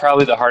is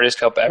probably the hardest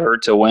cup ever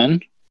to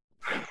win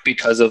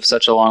because of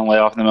such a long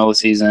layoff in the middle of the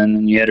season,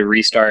 and you had to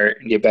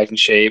restart and get back in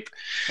shape.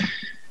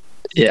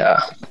 Yeah.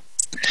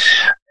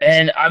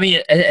 And I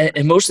mean,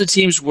 and most of the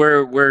teams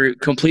were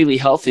completely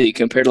healthy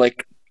compared to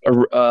like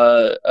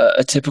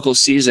a typical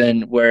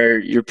season where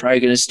you're probably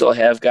going to still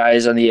have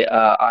guys on the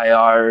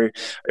IR,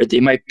 or they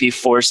might be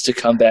forced to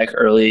come back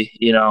early,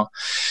 you know.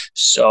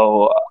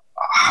 So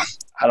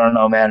I don't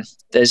know, man.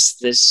 These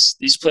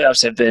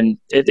playoffs have been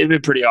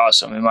pretty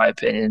awesome in my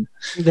opinion.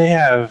 They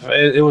have.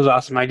 It was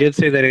awesome. I did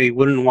say that I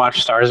wouldn't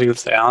watch Stars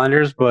against the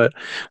Islanders, but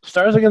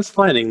Stars against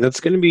Lightning,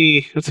 that's gonna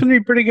be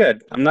pretty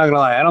good. I'm not gonna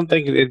lie. I don't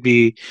think it'd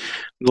be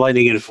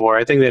Lightning in 4.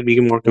 I think that'd be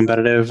more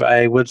competitive.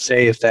 I would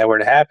say if that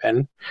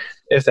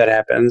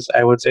happens,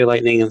 I would say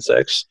Lightning in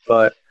 6.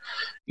 But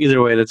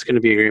either way, that's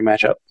gonna be a great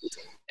matchup.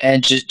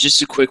 And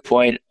just a quick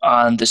point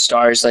on the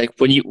Stars, like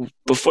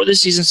before the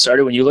season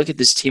started, when you look at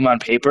this team on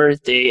paper,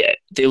 they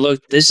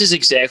look. This is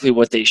exactly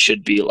what they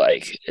should be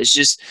like. It's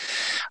just,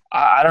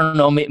 I don't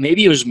know.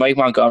 Maybe it was Mike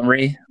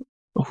Montgomery,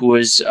 who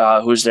was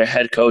their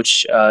head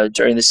coach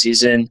during the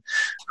season,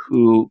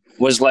 who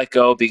was let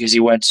go because he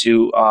went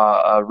to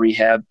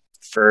rehab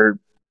for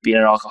being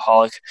an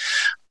alcoholic.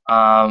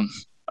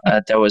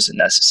 That wasn't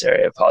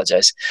necessary. I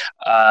apologize.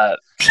 Bart.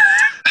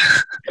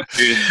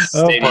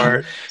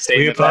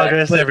 We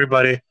apologize to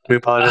everybody.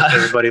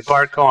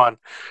 Bart, go on.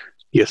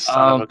 You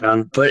son of a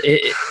gun. But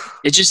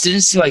it just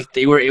didn't seem like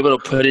they were able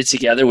to put it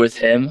together with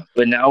him.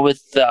 But now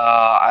with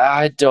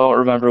I don't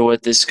remember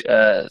what this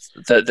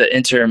the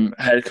interim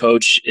head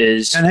coach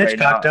is. And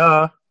Hitchcock,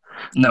 duh.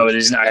 No, it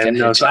is not. I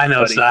know it's not. I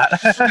know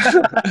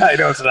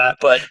it's not.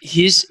 But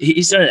he's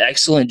done an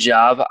excellent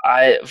job.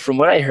 From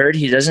what I heard,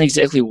 he doesn't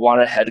exactly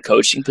want a head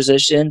coaching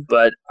position,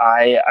 but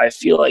I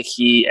feel like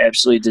he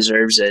absolutely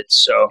deserves it.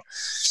 So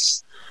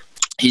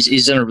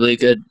he's done a really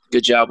good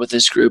job with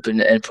this group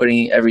and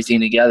putting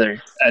everything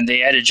together. And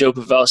they added Joe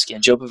Pavelski,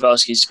 and Joe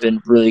Pavelski's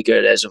been really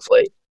good as of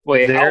late.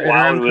 Wait, their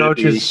interim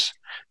coach is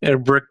a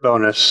brick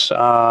bonus.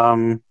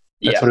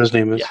 That's what his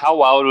name is. Yeah, how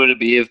wild would it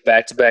be if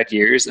back-to-back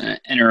years an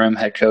interim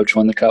head coach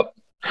won the cup?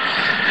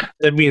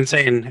 That'd be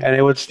insane, and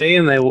it would stay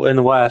in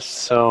the West,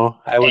 so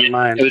I wouldn't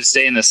mind. It would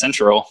stay in the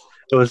Central.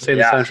 It would stay in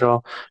the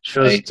Central.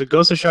 It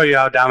goes to show you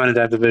how dominant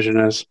that division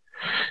is.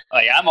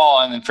 I'm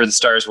all in for the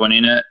Stars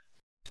winning it.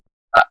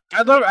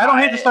 I don't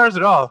hate the Stars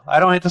at all.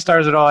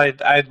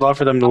 I'd love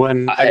for them to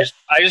win. I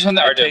just want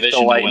our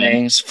division the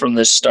Lightnings from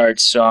the start,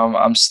 so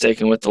I'm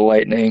sticking with the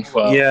Lightning.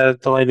 Well, yeah,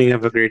 the Lightning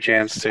have a great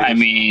chance too. I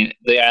mean,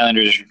 the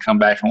Islanders should come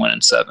back and win in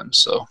 7.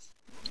 So,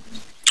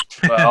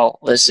 well,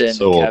 listen,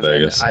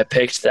 Kevin, I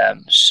picked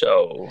them,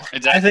 so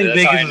I think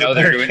Vegas is a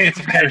better chance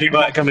of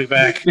coming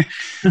back.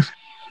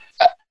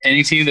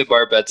 Any team that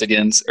Bart bets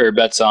against or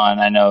bets on,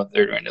 I know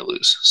they're going to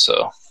lose.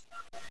 So.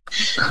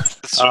 The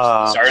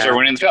Stars are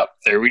winning the cup.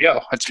 There we go.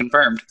 It's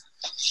confirmed.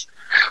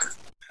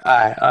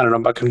 I don't know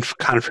about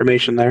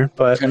confirmation there,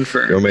 but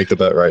confirmed. Go make the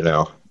bet right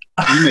now.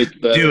 You make the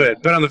bet. Do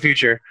it. Bet on the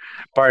future.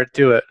 Bart,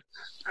 do it.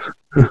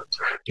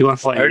 You want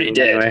to fly? I already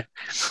did. Anyway.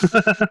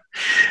 All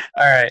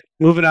right,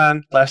 moving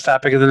on. Last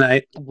topic of the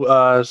night.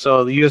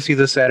 So the UFC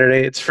this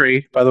Saturday. It's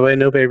free, by the way.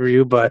 No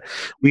pay-per-view, but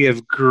we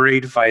have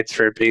great fights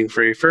for it being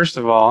free. First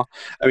of all,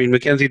 I mean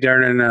Mackenzie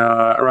Dern and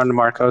Ronda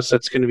Marcos.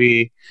 It's going to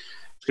be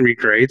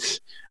great.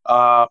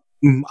 I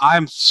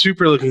am so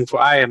looking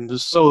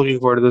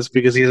forward to this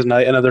because he has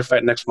another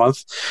fight next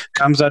month.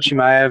 Khamzat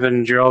Chimaev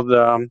and Gerald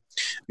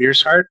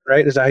Meerschaert,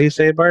 right? Is that how you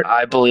say it, Bart?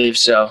 I believe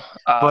so.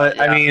 But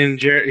yeah. I mean,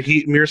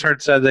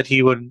 Meerschaert said that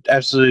he would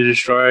absolutely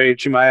destroy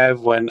Chimaev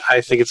when I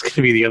think it's going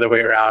to be the other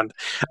way around.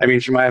 I mean,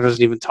 Chimaev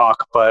doesn't even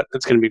talk, but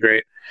it's going to be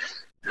great.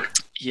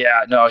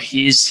 Yeah, no,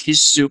 he's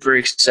super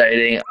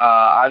exciting.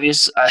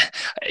 Obviously,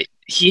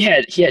 he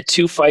had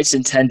 2 fights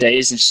in 10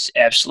 days and just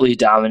absolutely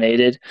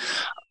dominated.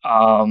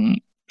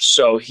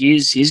 So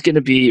he's going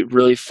to be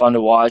really fun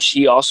to watch.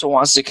 He also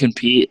wants to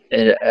compete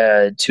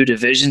in 2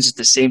 divisions at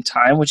the same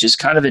time, which is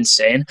kind of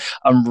insane.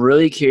 I'm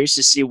really curious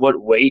to see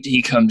what weight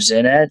he comes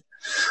in at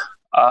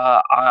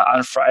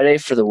on Friday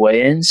for the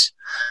weigh-ins.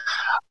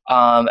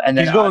 And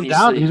then he's going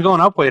down. He's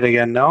going up weight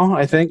again. No,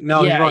 I think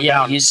no. He's going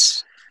down.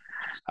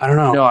 I don't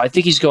know. No, I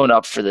think he's going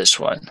up for this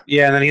one.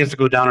 Yeah, and then he has to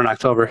go down in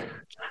October.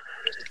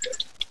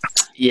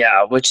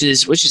 Yeah, which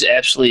is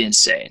absolutely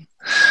insane.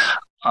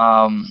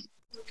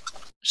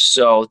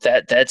 So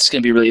that's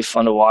going to be really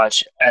fun to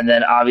watch. And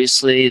then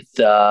obviously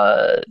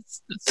the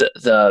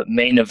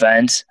main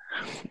event,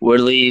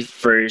 Woodley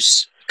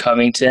versus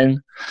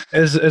Covington.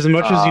 As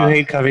much as you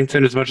hate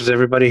Covington, as much as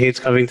everybody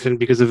hates Covington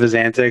because of his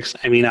antics,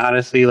 I mean,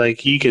 honestly, like,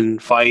 he can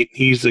fight.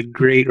 He's a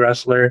great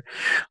wrestler.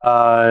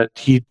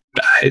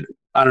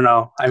 I don't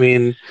know. I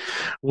mean,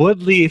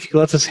 Woodley, if he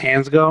lets his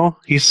hands go,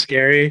 he's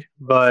scary.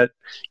 But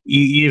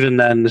even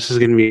then, this is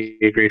going to be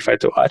a great fight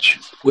to watch.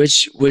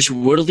 Which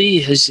Woodley,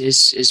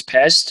 his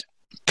past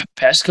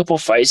couple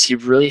fights, he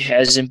really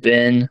hasn't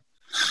been.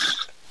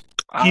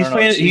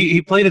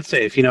 He played it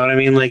safe. You know what I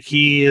mean? Like,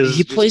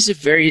 he plays it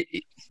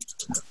very.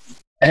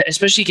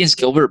 Especially against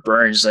Gilbert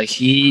Burns, like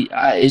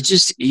it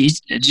just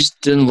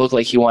didn't look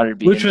like he wanted to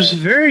be. Which was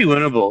very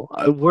winnable.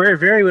 We're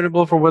very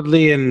winnable for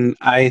Woodley, and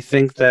I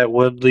think that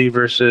Woodley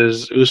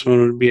versus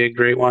Usman would be a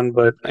great one.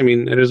 But I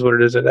mean, it is what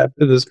it is at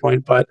this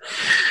point. But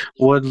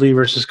Woodley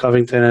versus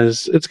Covington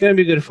it's going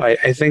to be a good fight.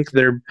 I think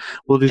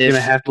Woodley's going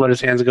to have to let his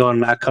hands go and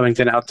knock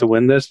Covington out to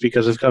win this,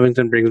 because if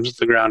Covington brings him to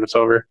the ground, it's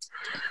over.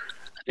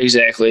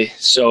 Exactly.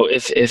 So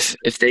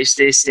if they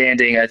stay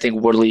standing, I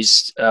think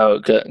Woodley's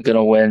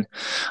gonna win.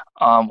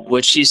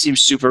 Which he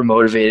seems super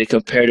motivated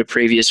compared to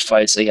previous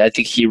fights. Like, I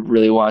think he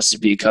really wants to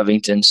beat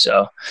Covington.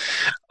 So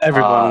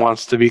everyone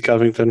wants to beat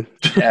Covington.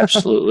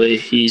 Absolutely,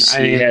 he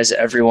has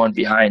everyone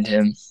behind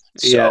him.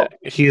 So. Yeah,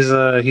 he's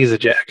a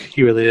jack.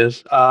 He really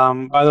is.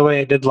 By the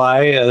way, I did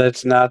lie.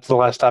 That's not the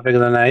last topic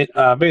of the night.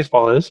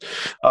 Baseball is.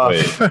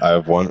 Wait, I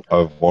have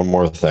one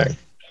more thing.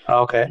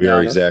 Okay. We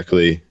are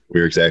exactly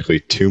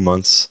 2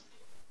 months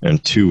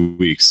and 2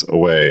 weeks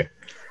away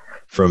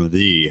from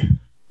the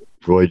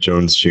Roy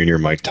Jones Jr.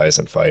 Mike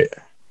Tyson fight.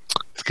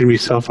 It's gonna be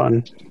so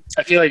fun.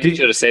 I feel like you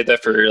should have saved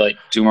that for like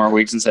 2 more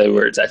weeks and said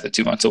we're exactly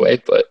 2 months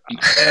away. But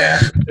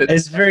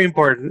it's very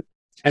important.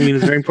 I mean,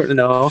 it's very important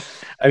to know.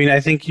 I mean, I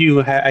think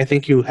you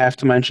have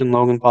to mention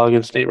Logan Paul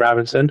against Nate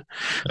Robinson.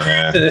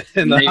 Nate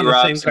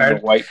Robinson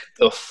will wipe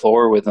the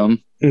floor with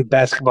him.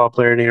 Basketball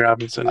player Nate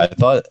Robinson. I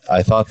thought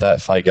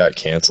that fight got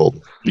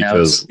canceled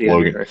because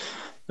Logan.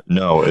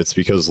 No, it's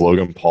because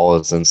Logan Paul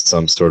is in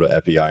some sort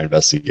of FBI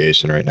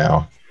investigation right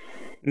now.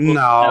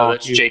 No,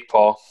 that's Jake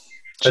Paul.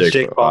 That's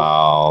Jake Paul.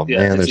 Wow, yeah,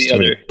 man, there's too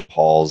many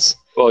Pauls.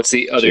 Well, it's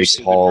the other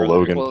Jake Paul,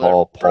 Logan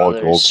Paul, Paul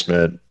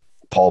Goldschmidt,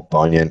 Paul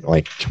Bunyan.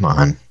 Like, come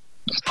on.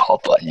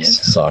 Paul Bunyan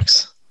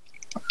sucks.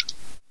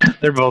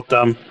 They're both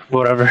dumb.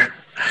 Whatever.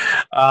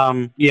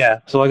 Yeah.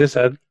 So, like I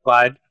said,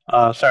 lied.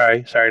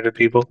 Sorry to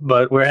people,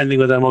 but we're ending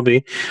with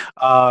MLB.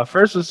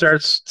 First,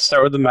 let's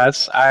start with the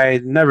Mets. I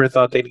never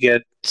thought they'd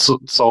get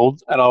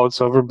sold at all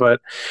whatsoever, but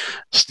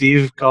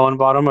Steve Cohen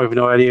bought them. I have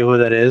no idea who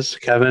that is.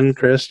 Kevin,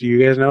 Chris, do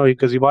you guys know?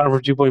 Because he bought them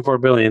for $2.4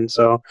 billion.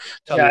 So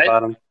tell me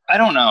about him. I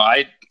don't know.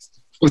 I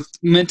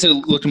meant to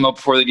look him up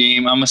before the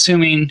game. I'm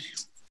assuming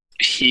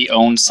he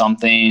owns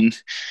something,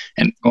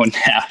 and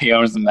now he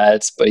owns the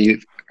Mets, but he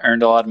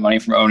earned a lot of money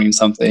from owning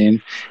something.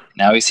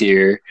 Now he's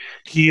here.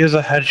 He is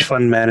a hedge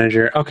fund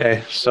manager.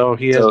 Okay, so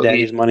he has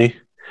daddy's money.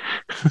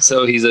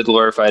 So he's a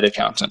glorified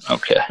accountant.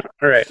 Okay.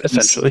 All right,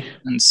 essentially.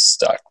 And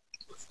stock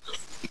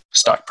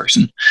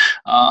person.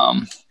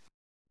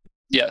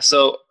 Yeah,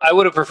 so I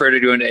would have preferred to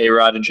do an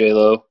A-Rod and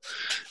J-Lo.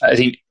 I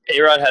think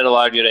A-Rod had a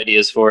lot of good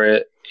ideas for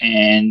it,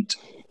 and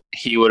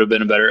he would have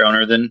been a better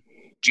owner than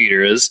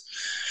Jeter is.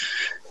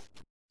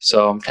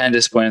 So I'm kind of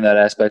disappointed in that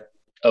aspect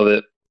of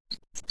it.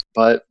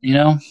 But,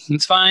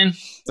 it's fine.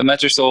 The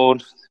Mets are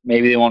sold.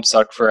 Maybe they won't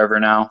suck forever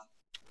now.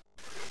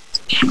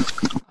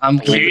 I'm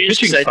curious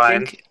because I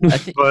think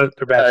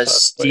but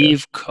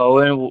Steve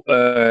Cohen,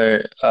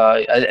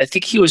 I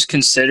think he was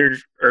considered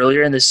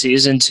earlier in the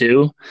season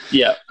too.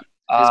 Yeah.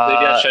 They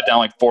got shut down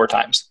like 4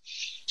 times.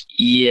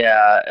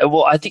 Yeah.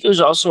 Well, I think it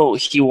was also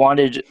he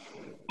wanted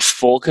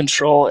full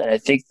control, and I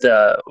think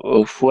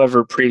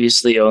whoever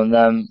previously owned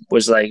them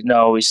was like,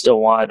 no, we still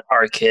want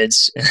our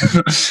kids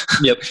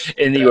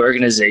in the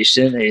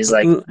organization. And he's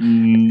like,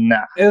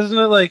 nah. Isn't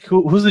it like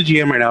who's the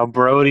GM right now?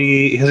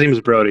 Brody. His name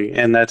is Brody,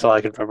 and that's all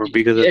I can remember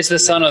because it's the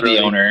son of the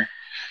owner.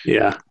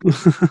 Yeah.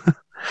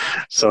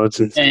 So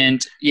it's insane.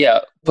 And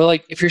but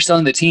like if you're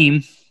selling the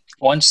team,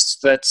 once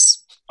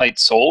that's like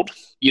sold,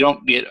 you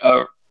don't get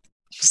a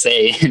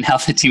say in how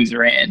the team's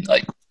ran.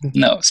 Like,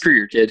 no, screw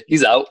your kid.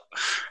 He's out.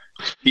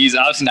 He's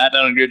obviously not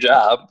done a good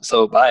job,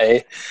 so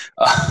bye.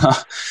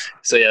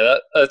 So yeah,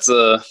 that's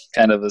a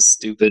kind of a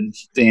stupid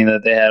thing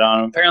that they had on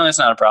him. Apparently, it's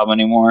not a problem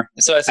anymore.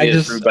 So I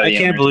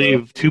can't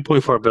believe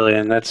 $2.4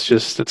 billion.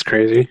 That's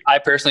crazy. I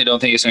personally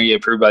don't think it's going to get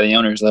approved by the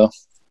owners, though.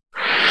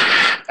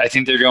 I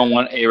think they're going to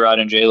want A-Rod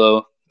and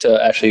J-Lo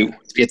to actually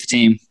get the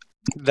team.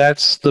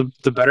 That's the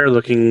better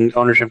looking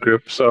ownership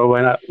group. So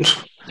why not?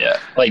 Yeah,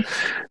 like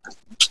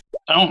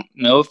I don't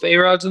know if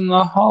A-Rod's in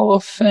the Hall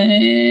of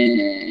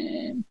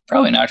Fame.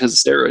 Probably not because of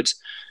steroids.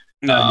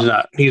 No, he's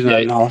not. He's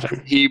not in the Hall of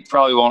Fame. He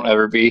probably won't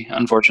ever be,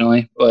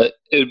 unfortunately. But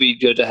it would be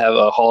good to have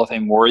a Hall of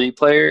Fame worthy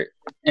player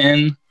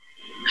in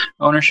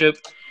ownership,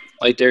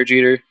 like Derek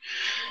Jeter.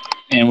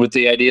 And with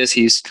the ideas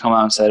he's come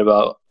out and said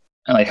about,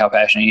 and like how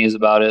passionate he is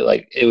about it,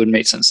 like it would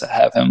make sense to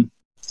have him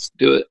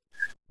do it.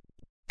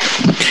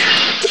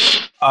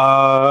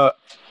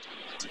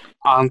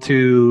 On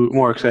to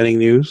more exciting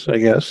news, I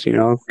guess,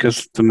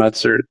 because the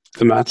Mets are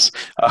the Mets.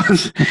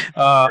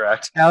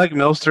 Correct. Alec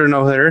Mills threw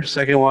no-hitter,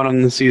 second one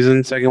on the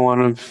season, second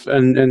one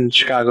in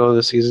Chicago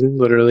this season,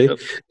 literally. Yep.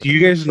 Do you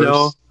guys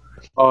know?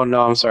 Oh,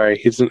 no, I'm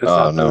sorry. It's not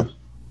the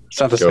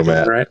second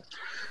one, right?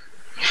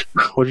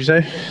 What'd you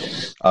say?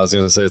 I was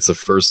going to say it's the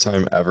first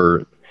time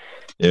ever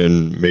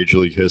in Major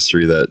League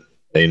history that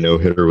a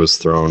no-hitter was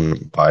thrown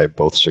by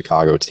both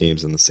Chicago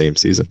teams in the same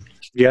season.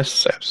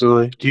 Yes,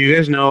 absolutely. Do you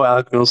guys know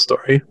Alec Mills'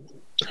 story?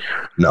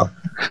 No.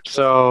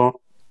 So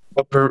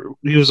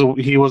he was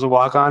a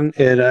walk-on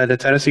at a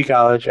Tennessee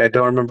college. I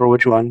don't remember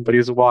which one, but he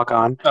was a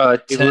walk-on.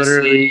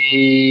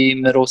 Tennessee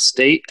Middle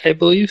State, I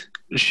believe.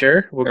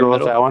 Sure, we'll go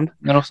with that one.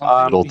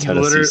 Middle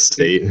Tennessee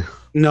State.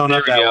 No,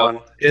 not that one.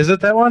 Is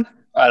it that one?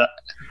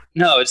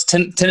 No, it's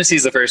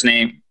Tennessee's the first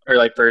name or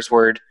like first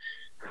word.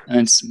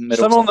 And it's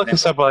someone look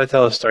this up while I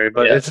tell the story,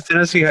 but it's a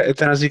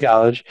Tennessee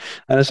college,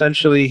 and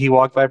essentially he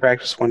walked by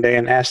practice one day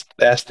and asked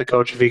the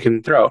coach if he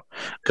can throw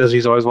because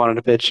he's always wanted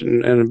to pitch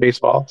in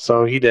baseball,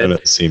 so he did.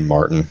 Tennessee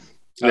Martin.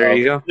 There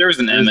you go. There was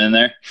an M in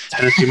there.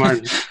 Tennessee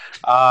Martin.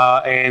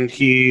 And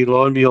he,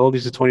 lo and behold,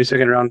 he's a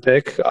 22nd round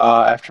pick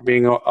after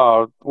being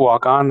a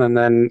walk on, and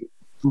then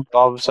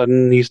all of a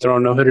sudden he's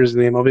throwing no hitters in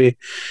the MLB,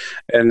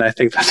 and I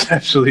think that's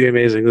absolutely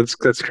amazing.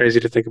 That's crazy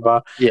to think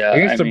about. Yeah,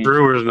 against the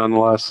Brewers,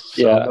 nonetheless.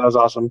 So that was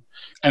awesome.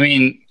 I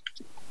mean,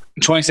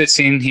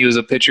 2016 he was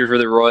a pitcher for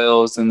the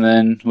Royals, and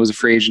then was a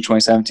free agent in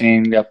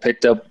 2017. Got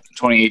picked up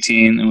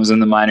 2018 and was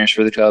in the minors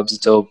for the Cubs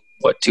until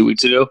 2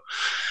 weeks ago.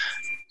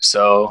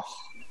 So,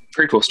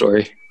 pretty cool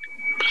story.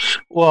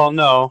 Well,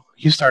 no,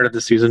 he started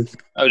the season.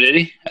 Oh, did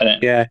he? I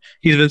didn't. Yeah,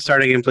 he's been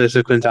starting in place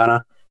of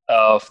Quintana.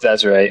 Oh,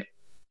 that's right.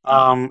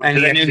 And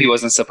I knew he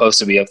wasn't supposed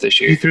to be up this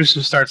year. He threw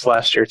some starts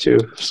last year too,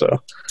 so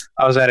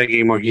I was at a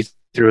game where he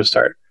threw a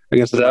start.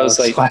 against the That was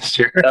Marlins last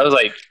year. That was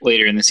like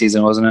later in the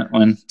season, wasn't it?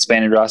 When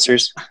expanded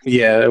rosters.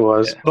 Yeah, it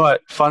was. Yeah.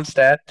 But fun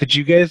stat: did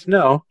you guys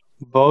know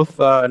both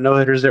no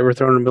hitters that were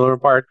thrown in Miller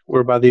Park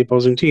were by the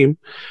opposing team,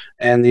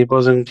 and the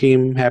opposing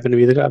team happened to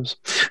be the Cubs?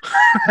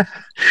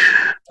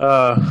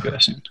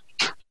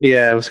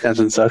 Yeah,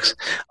 Wisconsin sucks.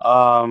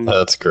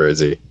 That's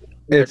crazy.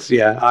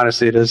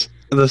 Honestly, it is.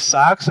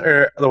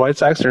 The White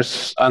Sox are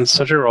on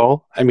such a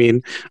roll. I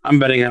mean, I'm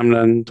betting on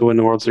them to win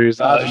the World Series.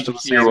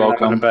 You're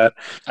welcome. Bet.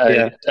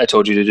 I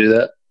told you to do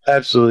that.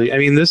 Absolutely. I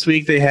mean, this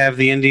week they have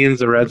the Indians,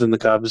 the Reds, and the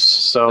Cubs.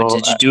 So, but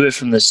did you do it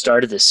from the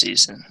start of the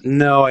season?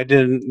 No, I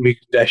didn't.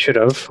 I should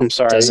have. I'm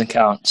sorry. Doesn't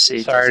count.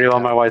 See, sorry to all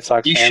my White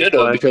Sox You fans. should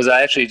have, because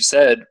I actually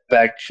said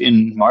back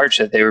in March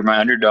that they were my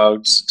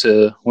underdogs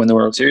to win the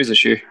World Series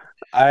this year.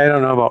 I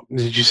don't know about.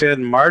 Did you say that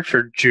in March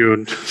or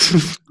June?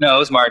 No, it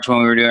was March when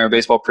we were doing our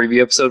baseball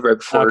preview episode right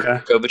before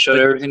COVID shut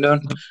everything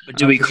down. But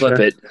do we clip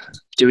it?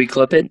 Do we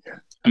clip it?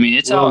 I mean,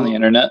 it's all on the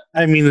internet.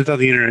 I mean, it's on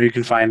the internet. You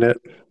can find it.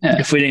 Yeah.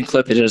 If we didn't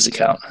clip it, it doesn't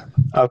count.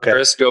 Okay.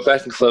 Chris, go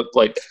back and clip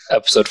like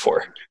episode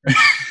 4.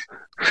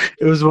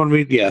 It was one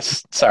week.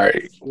 Yes.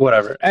 Sorry.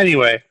 Whatever.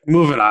 Anyway,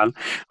 moving on.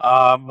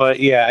 But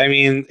yeah, I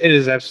mean, it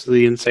is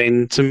absolutely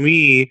insane. To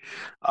me,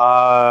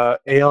 AL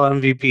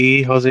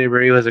MVP Jose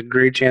Abreu has a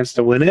great chance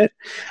to win it.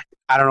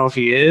 I don't know if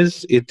he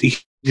is.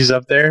 He's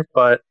up there,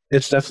 but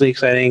it's definitely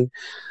exciting.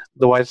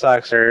 The White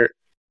Sox are,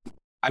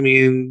 I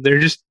mean, they're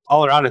just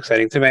all around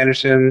exciting. Tim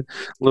Anderson,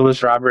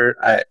 Lewis Robert,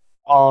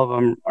 all of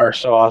them are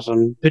so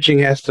awesome. Pitching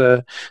has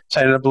to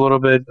tighten up a little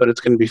bit, but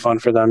it's going to be fun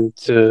for them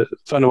to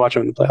watch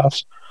them in the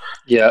playoffs.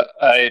 Yeah,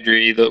 I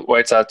agree. The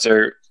White Sox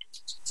are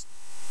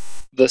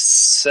the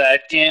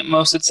second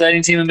most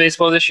exciting team in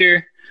baseball this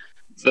year.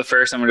 The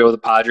first, I'm going to go with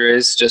the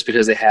Padres, just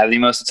because they have the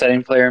most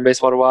exciting player in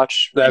baseball to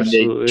watch.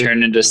 Absolutely. And they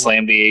turned into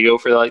Slam Diego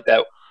for like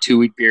that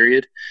 2-week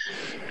period,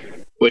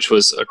 which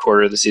was a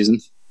quarter of the season.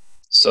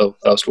 So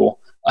that was cool.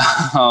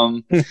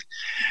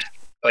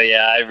 But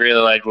yeah, I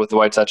really like what the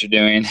White Sox are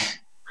doing.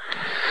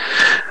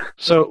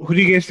 So, who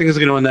do you guys think is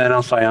going to win the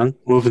NL Cy Young?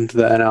 Moving to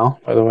the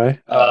NL, by the way.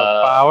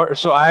 Bauer.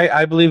 So,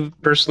 I believe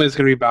personally it's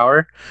going to be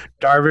Bauer.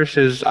 Darvish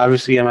is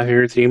obviously my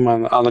favorite team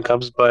on the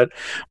Cubs, but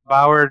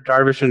Bauer,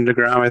 Darvish, and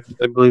DeGrom,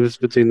 I believe it's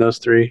between those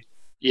three.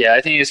 Yeah,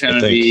 I think it's going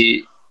to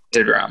be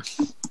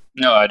DeGrom.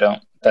 No, I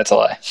don't. That's a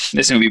lie.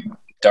 It's going to be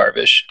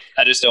Darvish.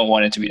 I just don't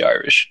want it to be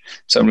Darvish.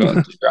 So I'm going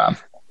with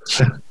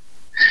DeGrom.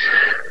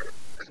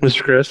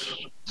 Mr. Chris?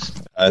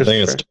 I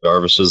think it's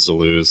Darvish's to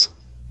lose.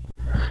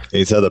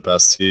 He's had the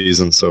best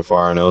season so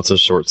far. I know it's a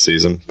short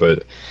season,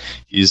 but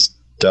he's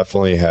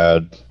definitely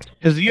had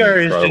his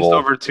ERA is just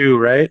over 2,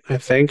 right? I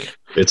think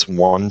it's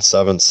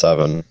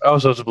 1.77. Oh,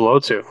 so it's below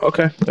 2.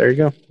 Okay, there you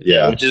go.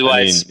 Yeah, which is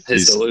why it's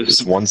his to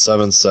lose. It's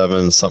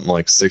 1.77, something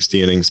like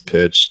 60 innings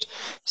pitched,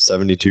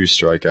 72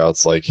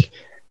 strikeouts. Like,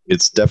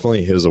 it's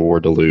definitely his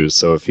award to lose.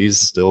 So if he's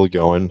still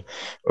going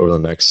over the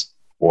next,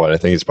 I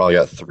think he's probably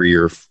got 3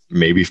 or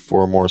maybe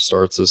 4 more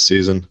starts this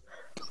season.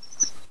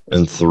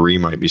 And 3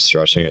 might be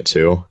stretching it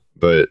too,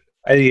 but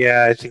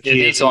I think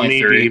it's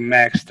only maybe 3.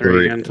 max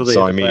 3 until they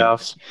hit the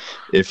playoffs.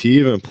 If he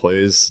even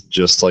plays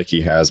just like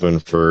he has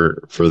been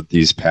for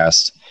these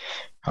past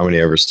how many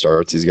ever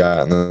starts he's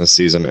got in the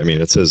season, I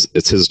mean, it's his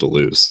to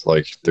lose.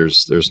 Like,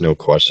 there's no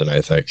question.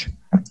 I think.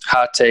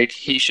 Hot take: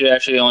 he should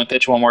actually only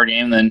pitch 1 more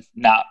game than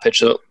not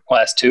pitch the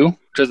last 2,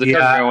 because the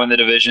Cardinals are going to win the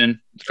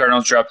division. The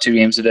Cardinals dropped 2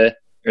 games today.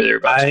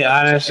 I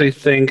honestly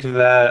think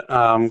that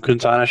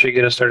Quintana should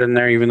get a start in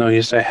there, even though he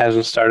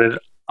hasn't started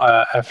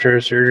after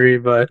his surgery.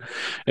 But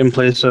in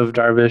place of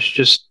Darvish,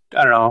 just,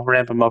 I don't know,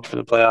 ramp him up for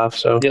the playoffs.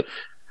 So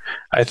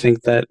I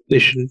think that they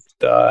should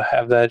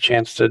have that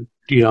chance to,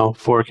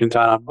 for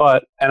Quintana.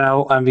 But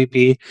NL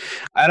MVP,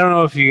 I don't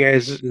know if you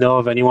guys know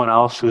of anyone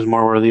else who's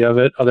more worthy of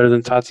it other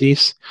than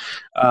Tatis.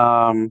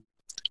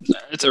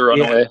 It's a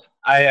runaway.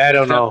 Yeah, I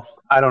don't know.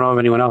 I don't know of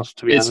anyone else,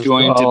 to be honest. It's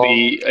going to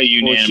be a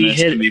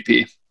unanimous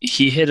MVP.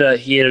 He hit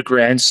a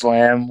grand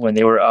slam when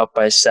they were up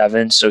by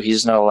 7, so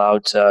he's not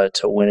allowed to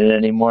win it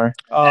anymore.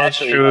 Oh,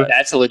 actually, true.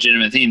 That's a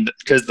legitimate thing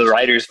because the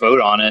writers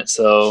vote on it.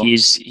 So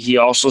he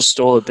also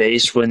stole a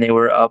base when they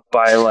were up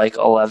by like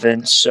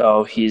 11.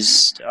 So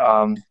he's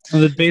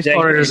the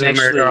baseball writers in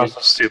America are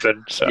also stupid.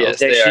 So yes,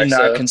 he's actually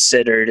not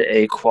considered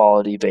a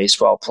quality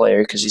baseball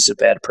player because he's a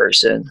bad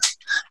person,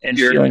 and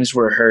feelings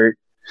were hurt,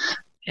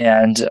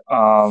 and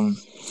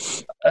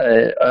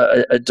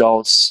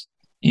adults,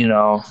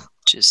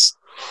 just.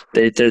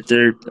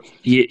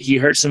 He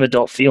hurt some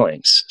adult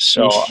feelings,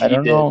 so I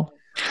don't know.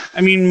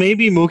 I mean,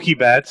 maybe Mookie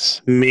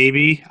Betts,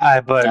 maybe,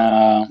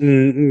 but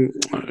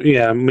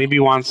maybe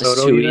Juan Soto.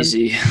 It's too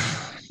easy.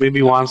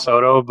 Maybe Juan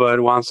Soto, but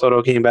Juan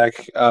Soto came back.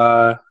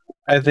 I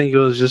think it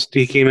was just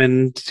he came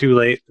in too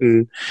late,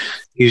 and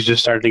he's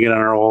just starting to get on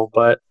a roll.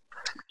 But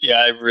yeah,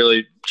 I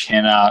really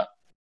cannot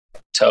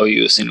tell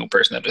you a single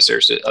person that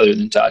deserves it other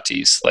than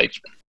Tatis. Like,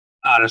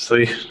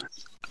 honestly.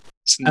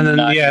 And then,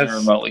 not even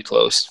remotely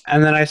close.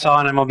 And then I saw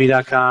on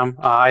MLB.com,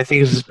 I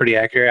think this is pretty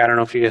accurate. I don't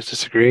know if you guys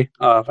disagree,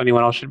 if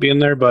anyone else should be in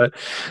there, but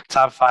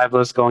top 5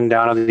 list going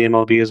down on the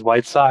MLB is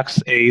White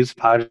Sox, A's,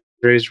 Padres,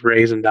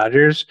 Rays, and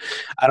Dodgers.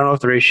 I don't know if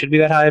the Rays should be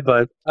that high,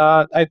 but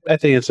I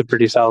think it's a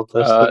pretty solid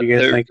list. What do you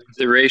guys think?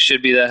 The Rays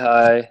should be that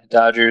high.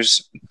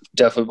 Dodgers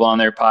definitely belong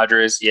there.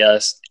 Padres,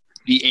 yes.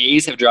 The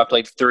A's have dropped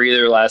like 3 of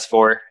their last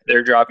 4.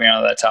 They're dropping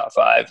out of that top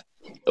 5.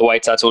 The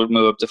White Sox would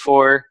move up to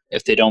 4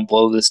 if they don't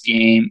blow this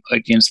game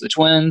against the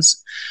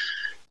Twins.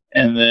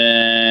 And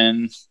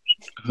then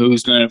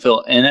who's going to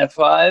fill in at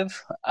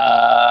 5?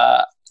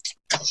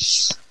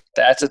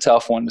 That's a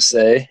tough one to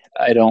say.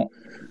 I'm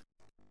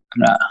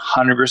not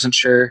 100%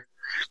 sure,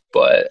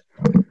 but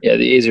yeah,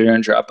 the A's are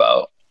going to drop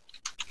out.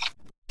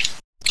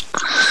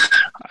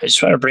 I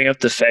just want to bring up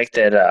the fact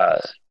that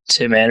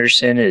Tim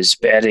Anderson is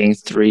batting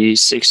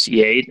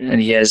 .368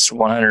 and he has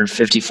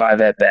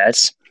 155 at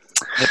bats.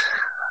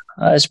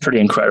 That's pretty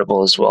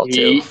incredible as well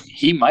too.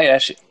 He might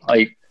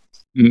actually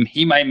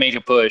he might make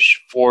a push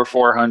for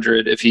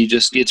 400 if he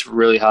just gets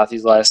really hot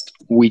these last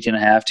week and a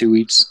half, 2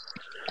 weeks.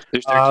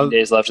 There's 13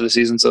 days left of the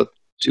season, so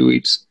 2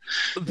 weeks.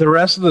 The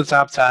rest of the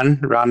top 10,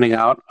 rounding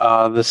out,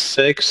 the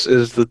 6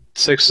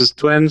 is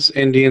Twins,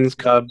 Indians,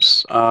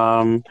 Cubs,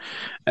 and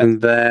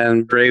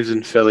then Braves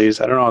and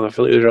Phillies. I don't know, the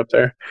Phillies are up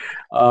there.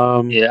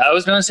 Yeah, I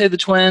was going to say the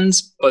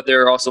Twins, but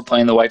they're also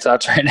playing the White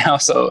Sox right now,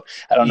 so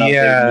I don't know if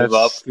they move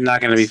up.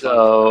 Not going to be fun.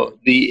 So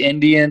the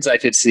Indians, I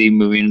could see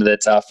moving to the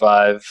top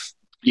 5,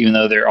 even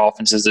though their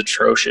offense is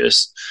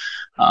atrocious.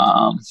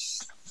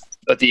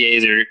 But the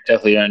A's are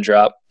definitely going to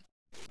drop.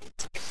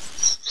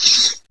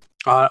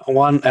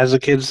 One, as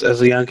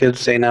the young kids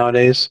say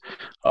nowadays,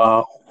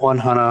 one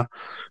Hana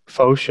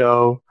faux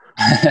show.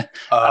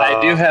 I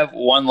do have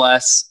one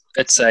last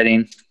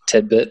exciting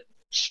tidbit.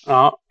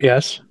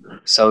 Yes.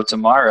 So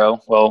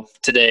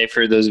today,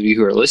 for those of you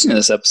who are listening to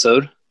this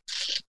episode,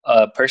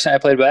 a person I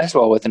played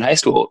basketball with in high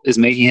school is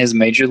making his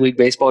Major League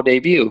Baseball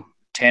debut,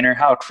 Tanner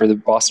Houck for the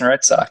Boston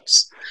Red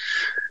Sox.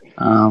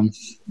 I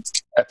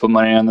put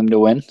money on them to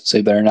win, so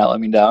you better not let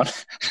me down.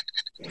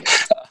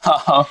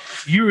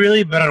 You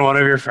really bet on one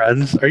of your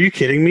friends? Are you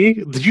kidding me?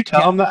 Did you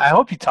tell him that? I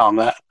hope you tell him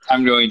that.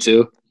 I'm going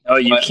to. Oh,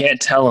 you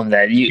can't tell him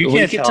that. You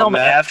can tell him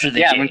after the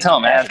game. Yeah, I'm going to tell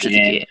him after the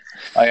game.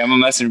 I'm going to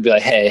message him and be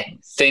like, hey,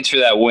 thanks for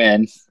that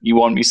win. You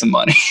won me some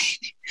money.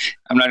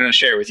 I'm not going to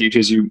share it with you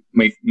because you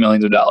make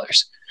millions of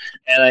dollars.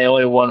 And I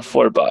only won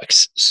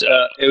 $4.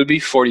 So it would be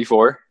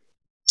 44.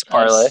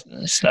 Parlay.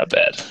 It's not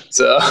bad.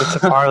 So it's a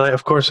parlay.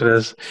 Of course it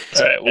is.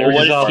 All right. Well,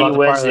 what if he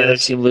wins, the other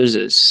team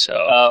loses? So,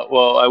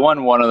 I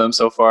won one of them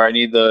so far. I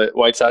need the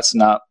White Sox to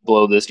not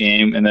blow this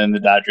game, and then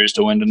the Dodgers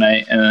to win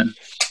tonight, and then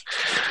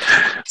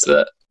that's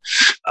it.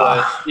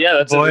 Yeah,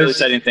 that's a really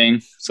exciting thing.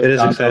 So it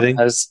is exciting.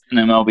 As an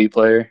MLB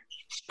player.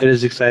 It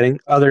is exciting.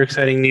 Other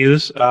exciting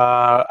news.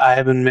 I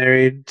have been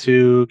married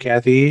to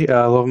Kathy,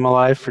 love of my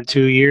life, for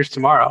 2 years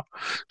tomorrow.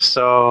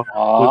 So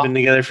we've been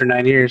together for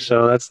 9 years.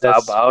 So that's how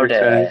about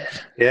exciting.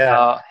 It?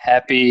 Yeah.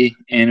 Happy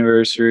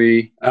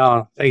anniversary.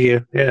 Oh, thank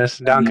you. Yes,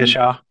 Danke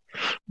Shaw.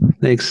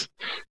 Thanks.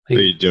 Are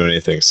you doing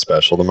anything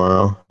special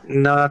tomorrow?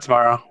 No, not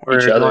tomorrow.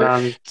 We're going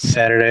on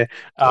Saturday.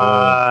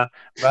 Bada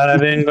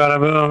bing, bada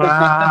boom.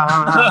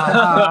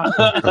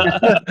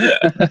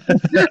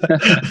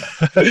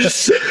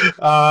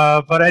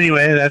 But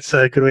anyway, that's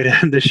a good way to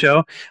end the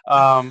show.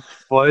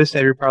 Boys,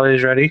 have your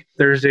parlays ready.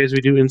 Thursdays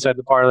we do Inside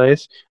the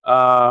Parlays.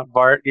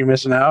 Bart, you're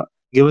missing out.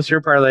 Give us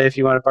your parlay if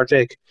you want to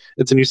partake.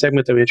 It's a new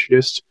segment that we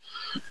introduced.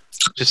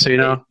 Just so you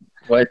know.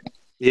 What?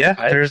 Yeah,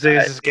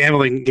 Thursdays is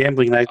gambling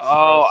night.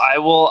 Oh, I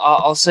will.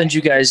 I'll send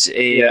you guys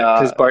a.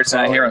 Because Bart's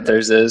not here on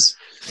Thursdays.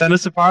 Send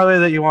us a parlay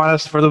that you want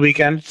us for the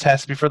weekend. It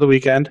has to be for the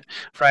weekend,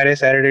 Friday,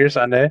 Saturday, or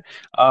Sunday.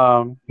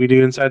 We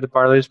do Inside the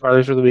parlays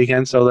for the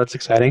weekend, so that's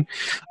exciting.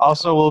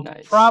 Also, we'll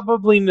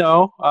probably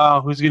know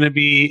who's going to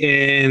be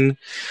in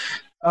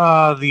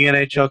the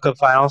NHL Cup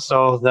final,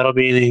 so that'll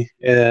be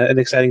an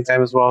exciting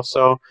time as well.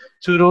 So,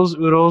 toodles,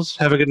 oodles,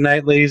 have a good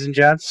night, ladies and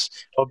gents.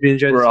 Hope you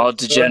enjoyed. We're all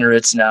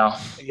degenerates now.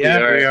 Yeah,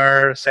 we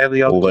are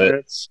sadly all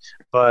degenerates,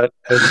 but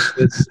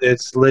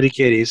it's litty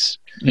kitties.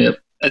 Yep,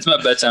 it's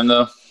my bedtime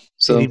though.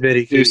 So,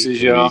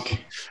 deuces, y'all.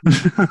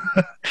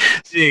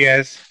 See you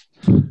guys.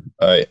 All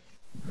right.